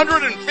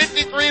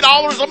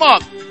 $953 a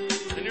month.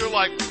 And you're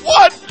like,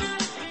 what?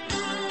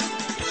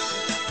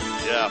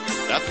 Yeah,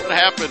 that's what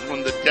happens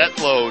when the debt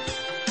load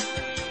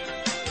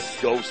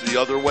goes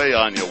the other way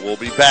on you. We'll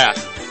be back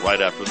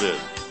right after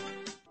this.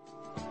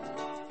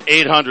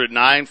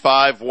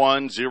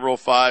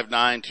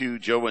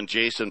 800-951-0592. Joe and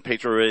Jason,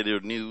 Patriot Radio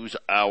News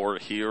Hour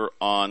here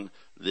on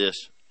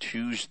this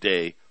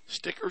Tuesday.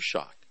 Sticker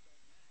shock.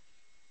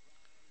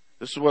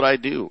 This is what I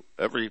do.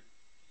 Every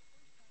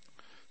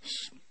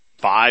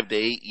 5 to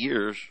 8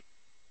 years,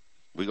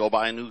 we go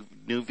buy a new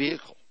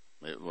vehicle.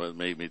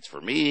 Maybe it's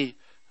for me,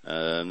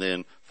 and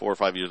then 4 or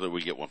 5 years later,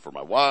 we get one for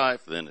my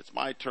wife. Then it's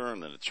my turn.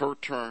 Then it's her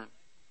turn.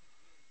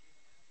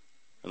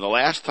 And the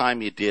last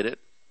time you did it,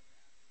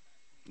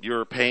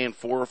 you're paying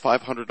 $400 or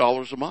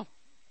 $500 a month.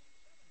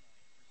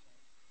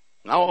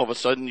 Now all of a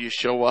sudden you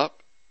show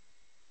up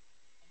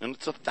and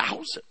it's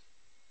 $1,000.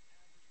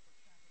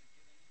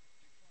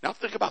 Now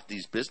think about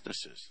these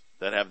businesses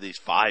that have these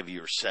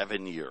 5-year,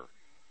 7-year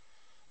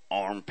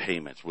arm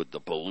payments with the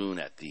balloon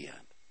at the end.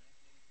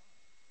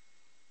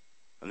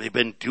 And they've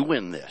been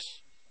doing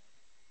this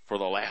for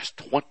the last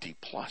 20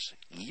 plus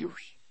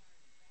years.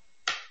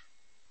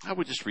 I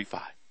would just refi.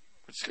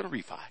 We're just going to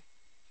refi.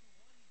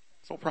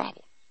 It's no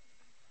problem.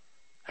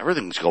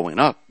 Everything's going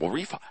up. We'll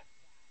refi.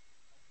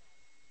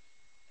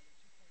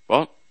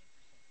 Well,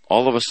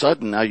 all of a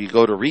sudden now you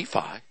go to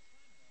refi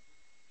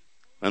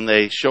and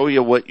they show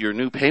you what your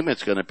new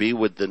payment's going to be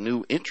with the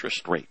new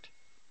interest rate.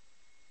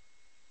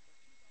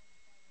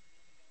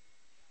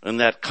 And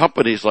that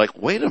company's like,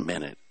 wait a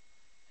minute.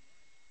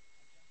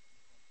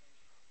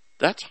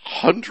 That's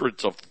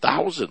hundreds of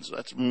thousands.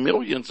 That's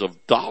millions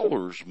of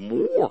dollars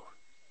more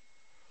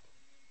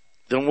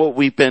than what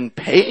we've been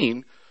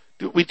paying.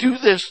 We do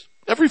this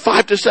every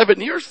 5 to 7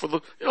 years for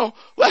the,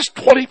 last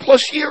 20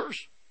 plus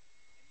years.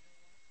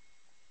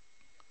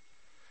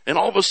 And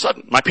all of a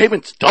sudden, my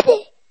payment's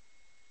double.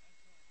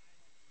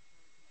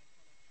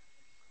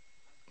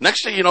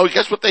 Next thing you know,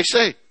 guess what they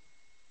say?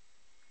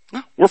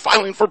 We're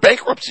filing for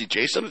bankruptcy,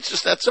 Jason. It's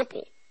just that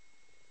simple.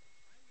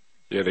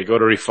 Yeah, they go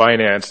to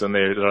refinance and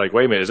they're like,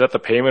 wait a minute, is that the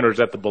payment or is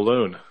that the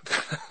balloon?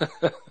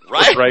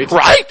 Right?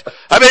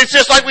 I mean, it's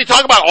just like we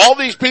talk about all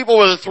these people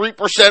with a 3%,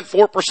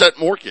 4%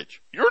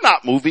 mortgage. You're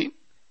not moving.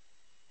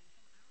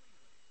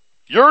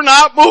 You're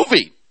not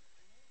moving.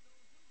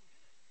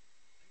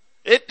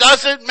 It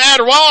doesn't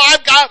matter. Well,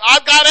 I've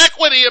got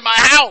equity in my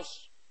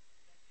house.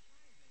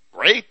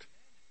 Great.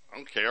 I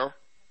don't care.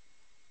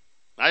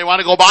 Now you want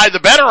to go buy the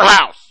better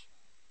house.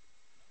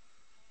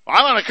 Well,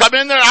 I'm going to come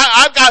in there.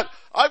 I've got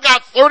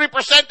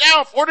 30%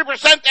 down,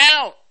 40%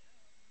 down.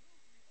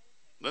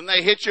 Then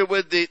they hit you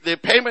with the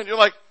payment. You're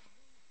like,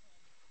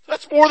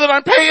 that's more than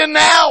I'm paying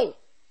now.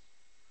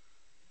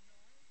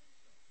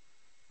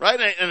 Right?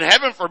 And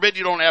heaven forbid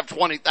you don't have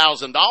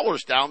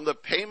 $20,000 down. The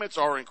payments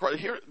are incredible.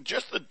 Here,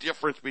 just the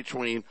difference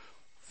between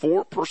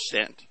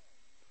 4%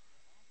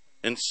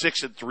 and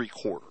 6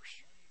 3/4.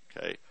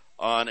 Okay.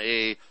 On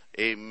 $1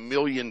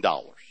 million.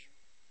 On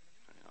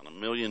 $1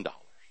 million.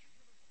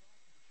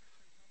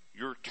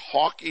 You're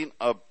talking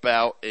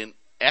about an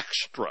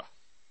extra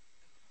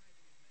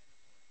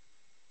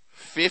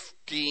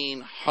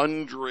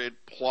 $1,500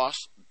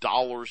 plus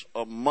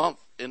a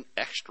month in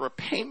extra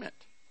payment.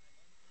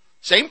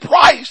 Same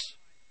price.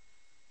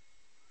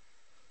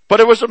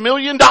 But it was $1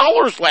 million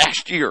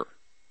last year.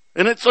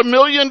 And it's $1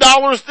 million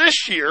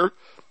this year.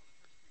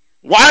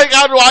 Why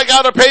do I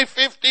got to pay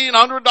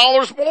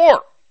 $1,500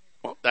 more?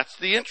 Well, that's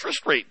the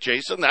interest rate,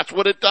 Jason. That's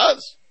what it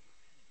does.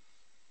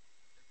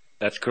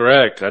 That's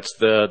correct. That's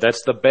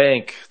the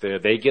bank.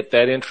 They get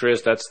that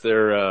interest. That's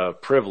their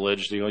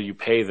privilege. You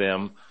pay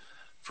them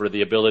for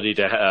the ability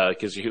to,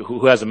 because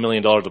who has $1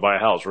 million to buy a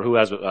house, or who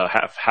has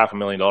half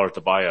 $1,000,000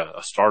 to buy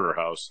a starter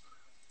house?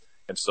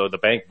 And so the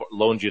bank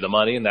loans you the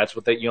money, and that's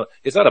what they,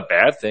 it's not a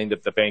bad thing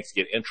that the banks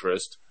get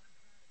interest.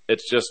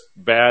 It's just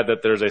bad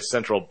that there's a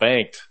central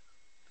banked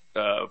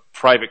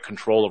private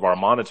control of our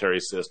monetary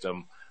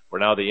system, where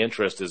now the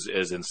interest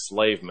is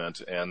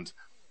enslavement, and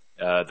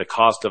the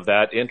cost of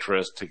that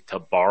interest to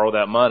borrow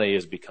that money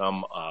has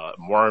become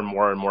more and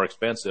more and more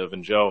expensive.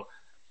 And Joe,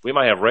 we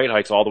might have rate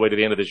hikes all the way to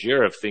the end of this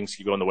year if things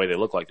keep going the way they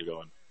look like they're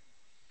going.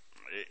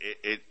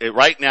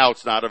 Right now,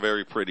 it's not a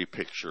very pretty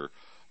picture.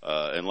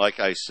 And like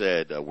I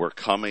said, we're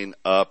coming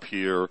up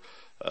here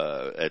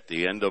at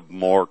the end of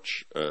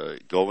March,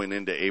 going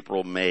into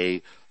April,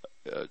 May.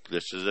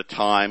 This is a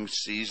time,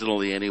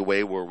 seasonally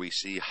anyway, where we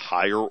see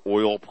higher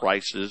oil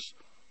prices.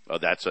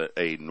 That's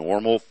a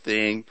normal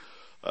thing.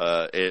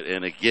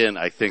 And again,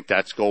 I think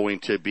that's going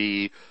to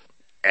be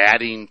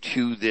adding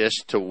to this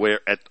to where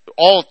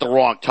all at the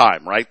wrong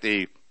time, right?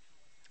 The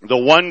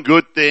one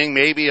good thing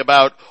maybe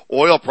about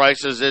oil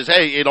prices is,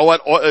 hey, you know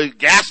what?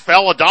 Gas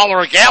fell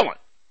 $1 a gallon.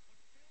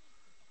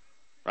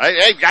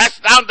 Right? Hey, gas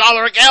down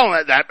 $1 a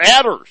gallon. That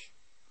matters.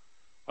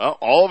 Well,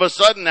 all of a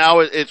sudden now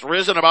it's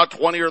risen about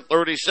 20 or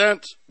 30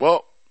 cents.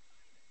 Well,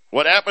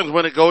 What happens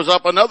when it goes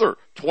up another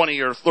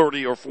 20 or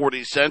 30 or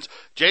 40 cents?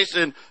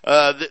 Jason,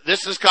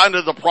 this is kind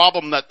of the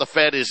problem that the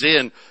Fed is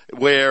in,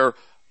 where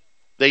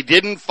they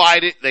didn't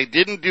fight it, they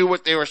didn't do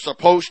what they were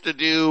supposed to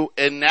do,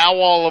 and now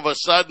all of a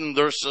sudden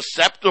they're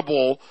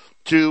susceptible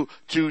to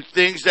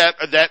things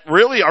that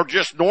really are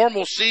just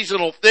normal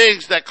seasonal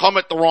things that come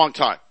at the wrong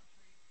time.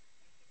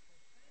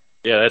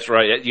 Yeah, that's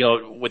right. You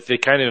know, with the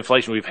kind of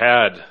inflation we've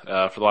had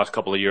for the last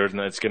couple of years, and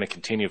it's going to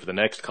continue for the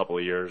next couple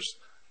of years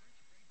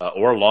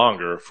or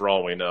longer, for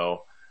all we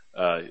know,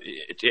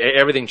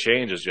 everything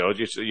changes, Joe.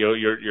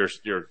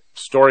 Your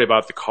story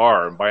about the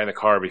car and buying the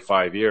car every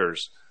 5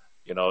 years,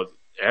 you know,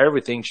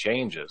 everything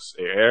changes.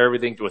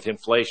 Everything with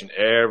inflation,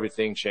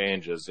 everything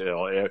changes. You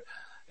know,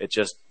 it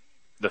just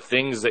the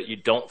things that you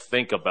don't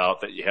think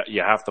about that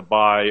you have to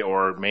buy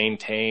or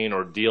maintain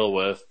or deal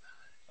with.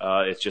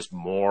 It's just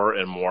more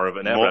and more of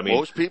an effort. I mean,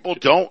 most people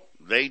don't.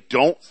 They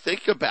don't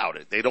think about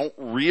it. They don't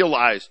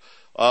realize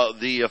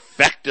the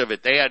effect of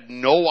it. They had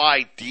no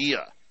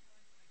idea.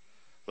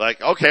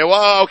 Like, okay,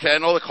 I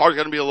know the car's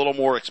going to be a little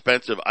more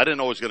expensive. I didn't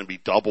know it was going to be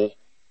double.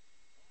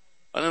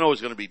 I didn't know it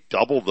was going to be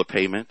double the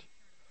payment.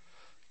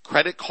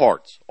 Credit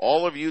cards.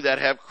 All of you that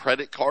have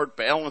credit card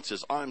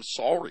balances, I'm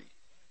sorry.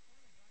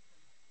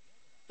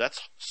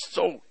 That's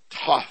so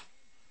tough.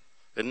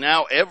 And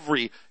now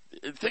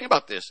think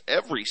about this,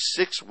 every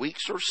 6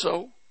 weeks or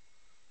so,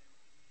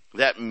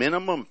 that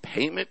minimum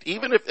payment,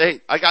 even if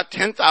I got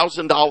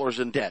 $10,000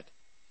 in debt.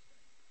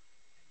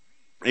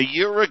 A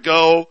year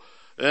ago,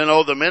 you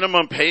know, the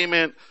minimum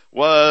payment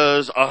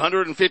was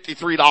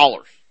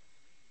 $153.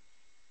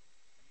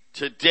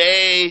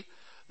 Today,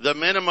 the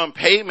minimum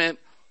payment,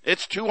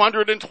 it's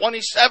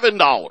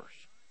 $227.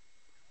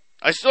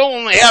 I still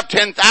only have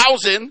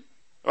 $10,000,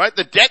 right?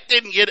 The debt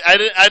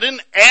I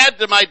didn't add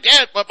to my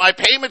debt, but my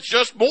payment's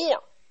just more.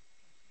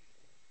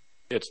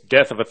 It's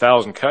death of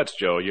 1,000 cuts,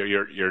 Joe.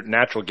 Your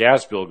natural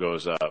gas bill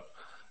goes up.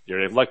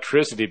 Your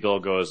electricity bill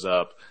goes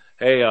up.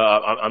 Hey,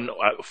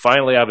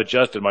 finally I've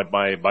adjusted.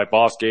 My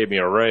boss gave me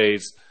a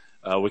raise.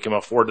 We can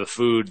afford the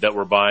food that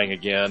we're buying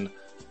again.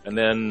 And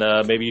then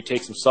maybe you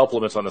take some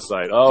supplements on the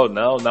side. Oh,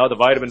 no, now the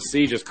vitamin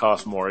C just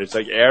costs more. It's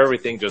like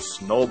everything just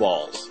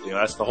snowballs. You know,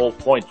 that's the whole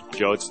point,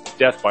 Joe. It's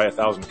death by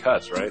 1,000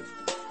 cuts, right?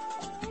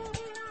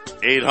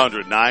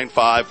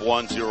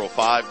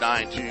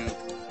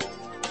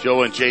 800-951-0592.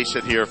 Joe and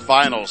Jason here.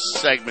 Final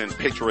segment,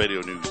 Patriot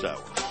Radio News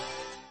Hour.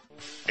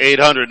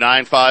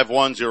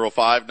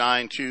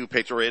 800-951-0592.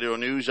 Patriot Radio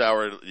News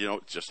Hour. You know,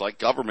 just like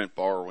government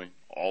borrowing.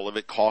 All of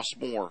it costs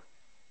more.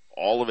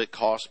 All of it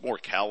costs more.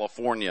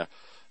 California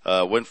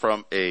went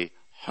from a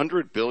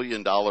 $100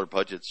 billion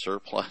budget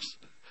surplus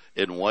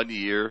in 1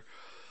 year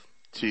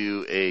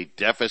to a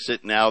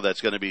deficit now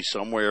that's going to be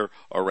somewhere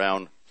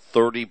around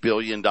 $30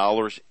 billion,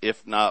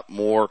 if not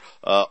more.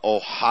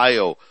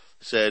 Ohio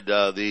said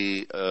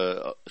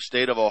the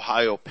state of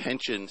Ohio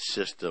pension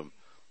system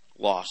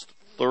lost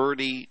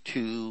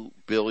 $32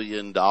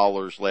 billion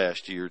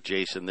last year,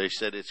 Jason. They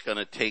said it's going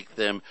to take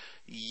them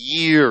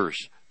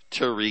years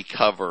to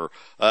recover.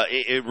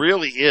 It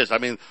really is. I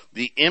mean,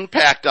 the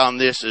impact on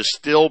this is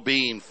still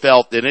being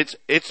felt, and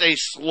it's a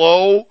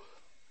slow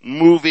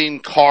moving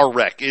car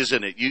wreck,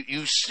 isn't it?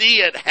 You see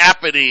it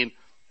happening,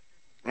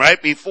 right?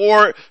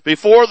 Before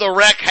the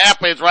wreck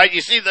happens, right?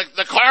 You see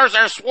the cars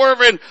are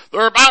swerving,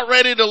 they're about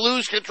ready to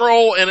lose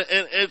control, and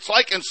it's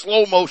like in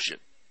slow motion.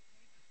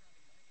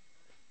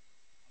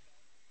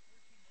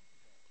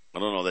 I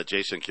don't know that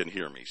Jason can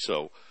hear me,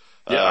 so.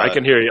 Yeah, I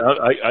can hear you.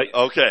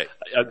 Okay.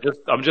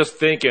 I'm just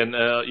thinking,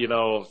 you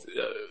know,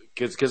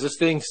 because this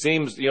thing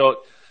seems, you know,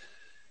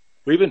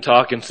 we've been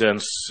talking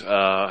since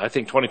I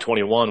think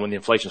 2021 when the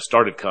inflation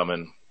started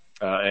coming,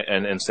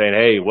 and saying,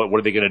 hey, what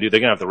are they going to do? They're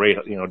going to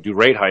have to do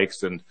rate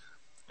hikes, and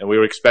we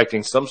were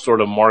expecting some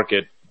sort of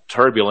market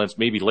turbulence,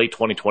 maybe late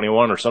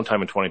 2021 or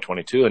sometime in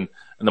 2022, and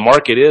the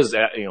market is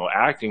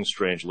acting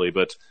strangely.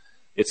 But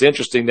it's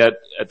interesting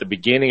that at the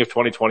beginning of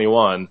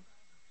 2021,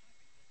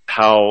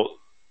 how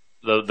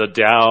the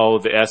Dow,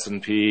 the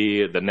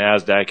S&P, the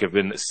NASDAQ have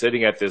been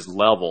sitting at this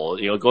level.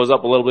 You know, it goes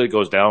up a little bit, it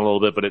goes down a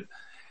little bit, but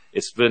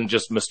it's been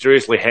just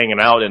mysteriously hanging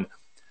out. And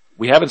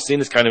we haven't seen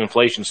this kind of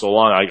inflation so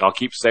long. I'll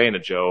keep saying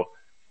it, Joe.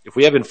 If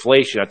we have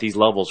inflation at these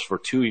levels for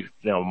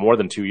more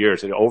than 2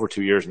 years, over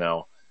 2 years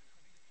now,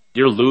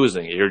 you're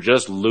losing. You're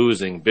just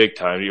losing big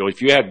time. You know,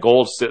 if you had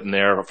gold sitting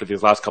there for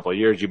these last couple of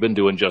years, you've been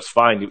doing just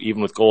fine,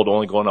 even with gold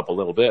only going up a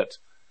little bit.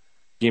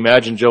 Can you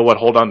imagine, Joe, what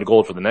hold on to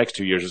gold for the next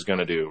 2 years is going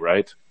to do,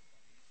 right?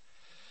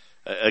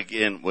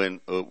 Again, when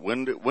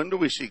do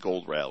we see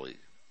gold rally?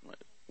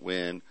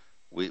 When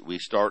we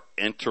start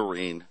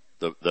entering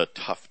the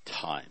tough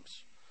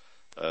times.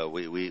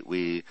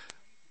 We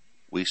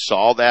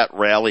saw that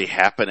rally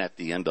happen at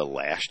the end of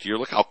last year.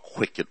 Look how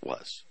quick it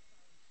was.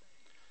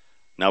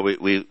 Now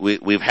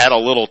we've had a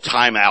little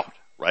time out,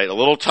 right? A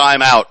little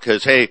time out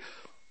because, hey,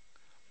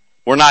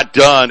 we're not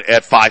done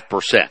at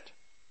 5%.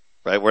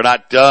 Right, we're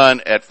not done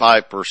at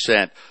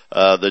 5%.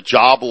 The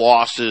job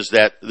losses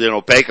that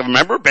Bank of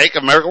America, we're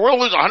going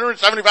to lose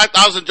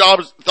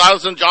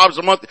 175,000 jobs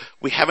a month.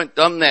 We haven't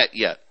done that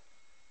yet.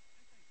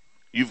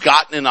 You've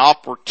gotten an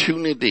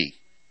opportunity.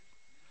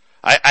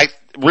 I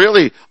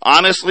really,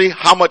 honestly,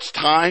 how much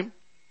time?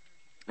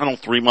 I don't know,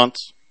 3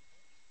 months.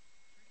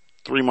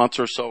 3 months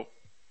or so.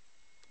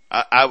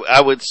 I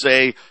would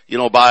say,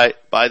 by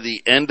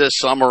the end of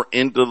summer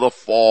into the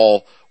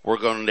fall, we're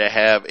going to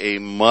have a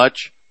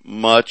much,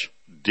 much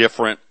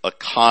different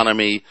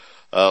economy.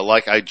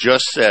 Like I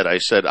just said, I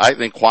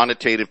think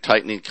quantitative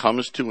tightening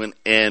comes to an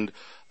end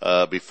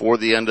before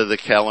the end of the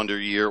calendar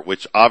year,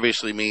 which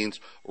obviously means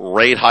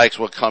rate hikes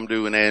will come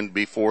to an end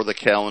before the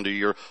calendar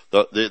year.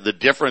 The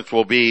difference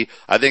will be,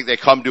 I think they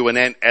come to an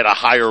end at a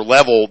higher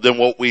level than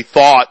what we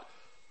thought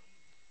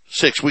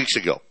 6 weeks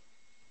ago.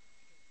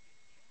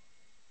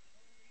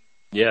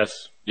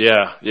 Yes.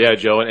 Yeah,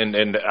 Joe.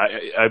 And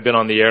I've been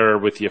on the air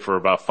with you for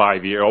about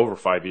over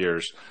 5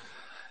 years.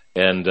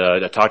 And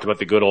I talked about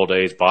the good old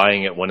days,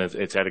 buying it when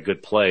it's at a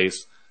good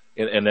place.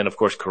 And then, of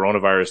course,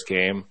 coronavirus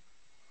came.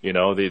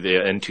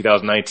 In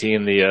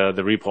 2019, the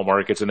repo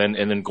markets, and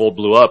then gold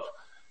blew up,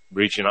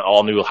 reaching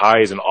all new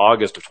highs in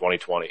August of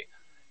 2020.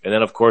 And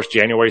then, of course,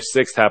 January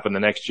 6th happened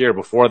the next year.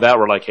 Before that,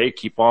 we're like, hey,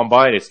 keep on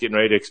buying. It's getting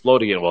ready to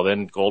explode again. Well,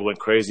 then gold went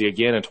crazy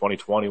again in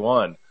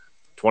 2021.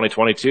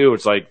 2022,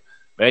 it's like,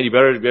 man, you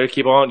better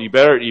keep on.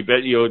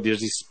 There's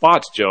these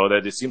spots, Joe,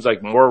 that it seems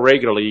like more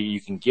regularly you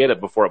can get it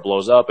before it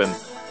blows up. And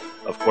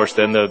of course,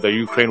 then the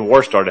Ukraine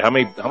war started. How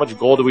much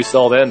gold do we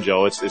sell then,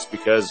 Joe? It's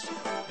because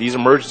these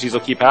emergencies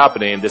will keep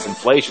happening. This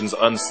inflation's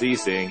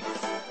unceasing.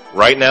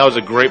 Right now is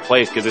a great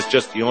place because it's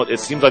just, it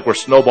seems like we're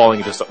snowballing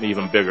into something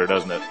even bigger,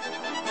 doesn't it?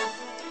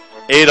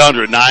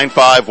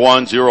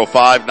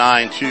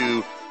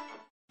 800-951-0592.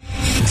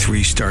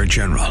 3-star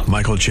General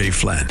Michael J.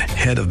 Flynn,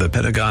 head of the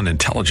Pentagon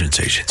Intelligence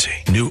Agency,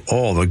 knew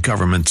all the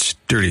government's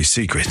dirty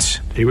secrets.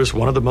 He was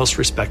one of the most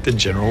respected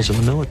generals in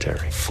the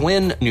military.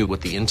 Flynn knew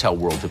what the intel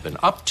world had been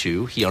up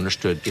to. He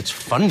understood its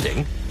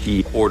funding.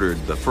 He ordered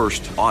the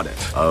first audit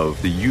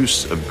of the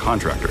use of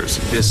contractors.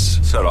 This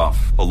set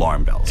off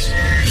alarm bells.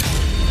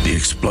 The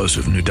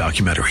explosive new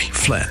documentary,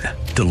 Flynn,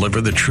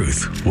 Deliver the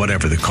Truth,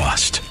 Whatever the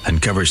Cost,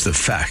 uncovers the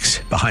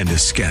facts behind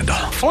this scandal.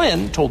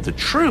 Flynn told the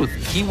truth.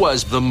 He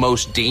was the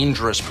most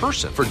dangerous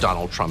person for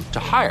Donald Trump to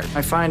hire.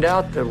 I find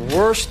out the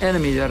worst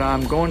enemy that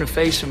I'm going to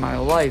face in my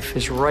life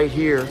is right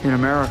here in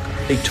America.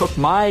 They took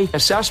my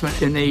assessment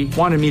and they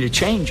wanted me to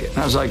change it. And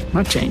I was like, I'm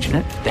not changing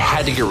it. They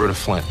had to get rid of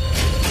Flynn.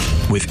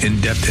 With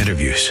in-depth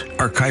interviews,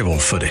 archival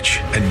footage,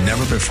 and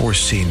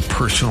never-before-seen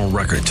personal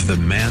records of the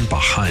man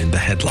behind the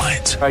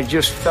headlines. I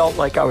just felt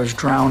like I was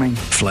drowning.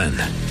 Flynn,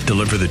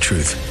 Deliver the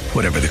Truth,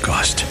 Whatever the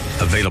Cost.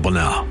 Available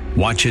now.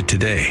 Watch it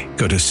today.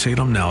 Go to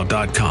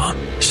salemnow.com.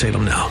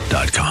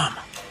 salemnow.com.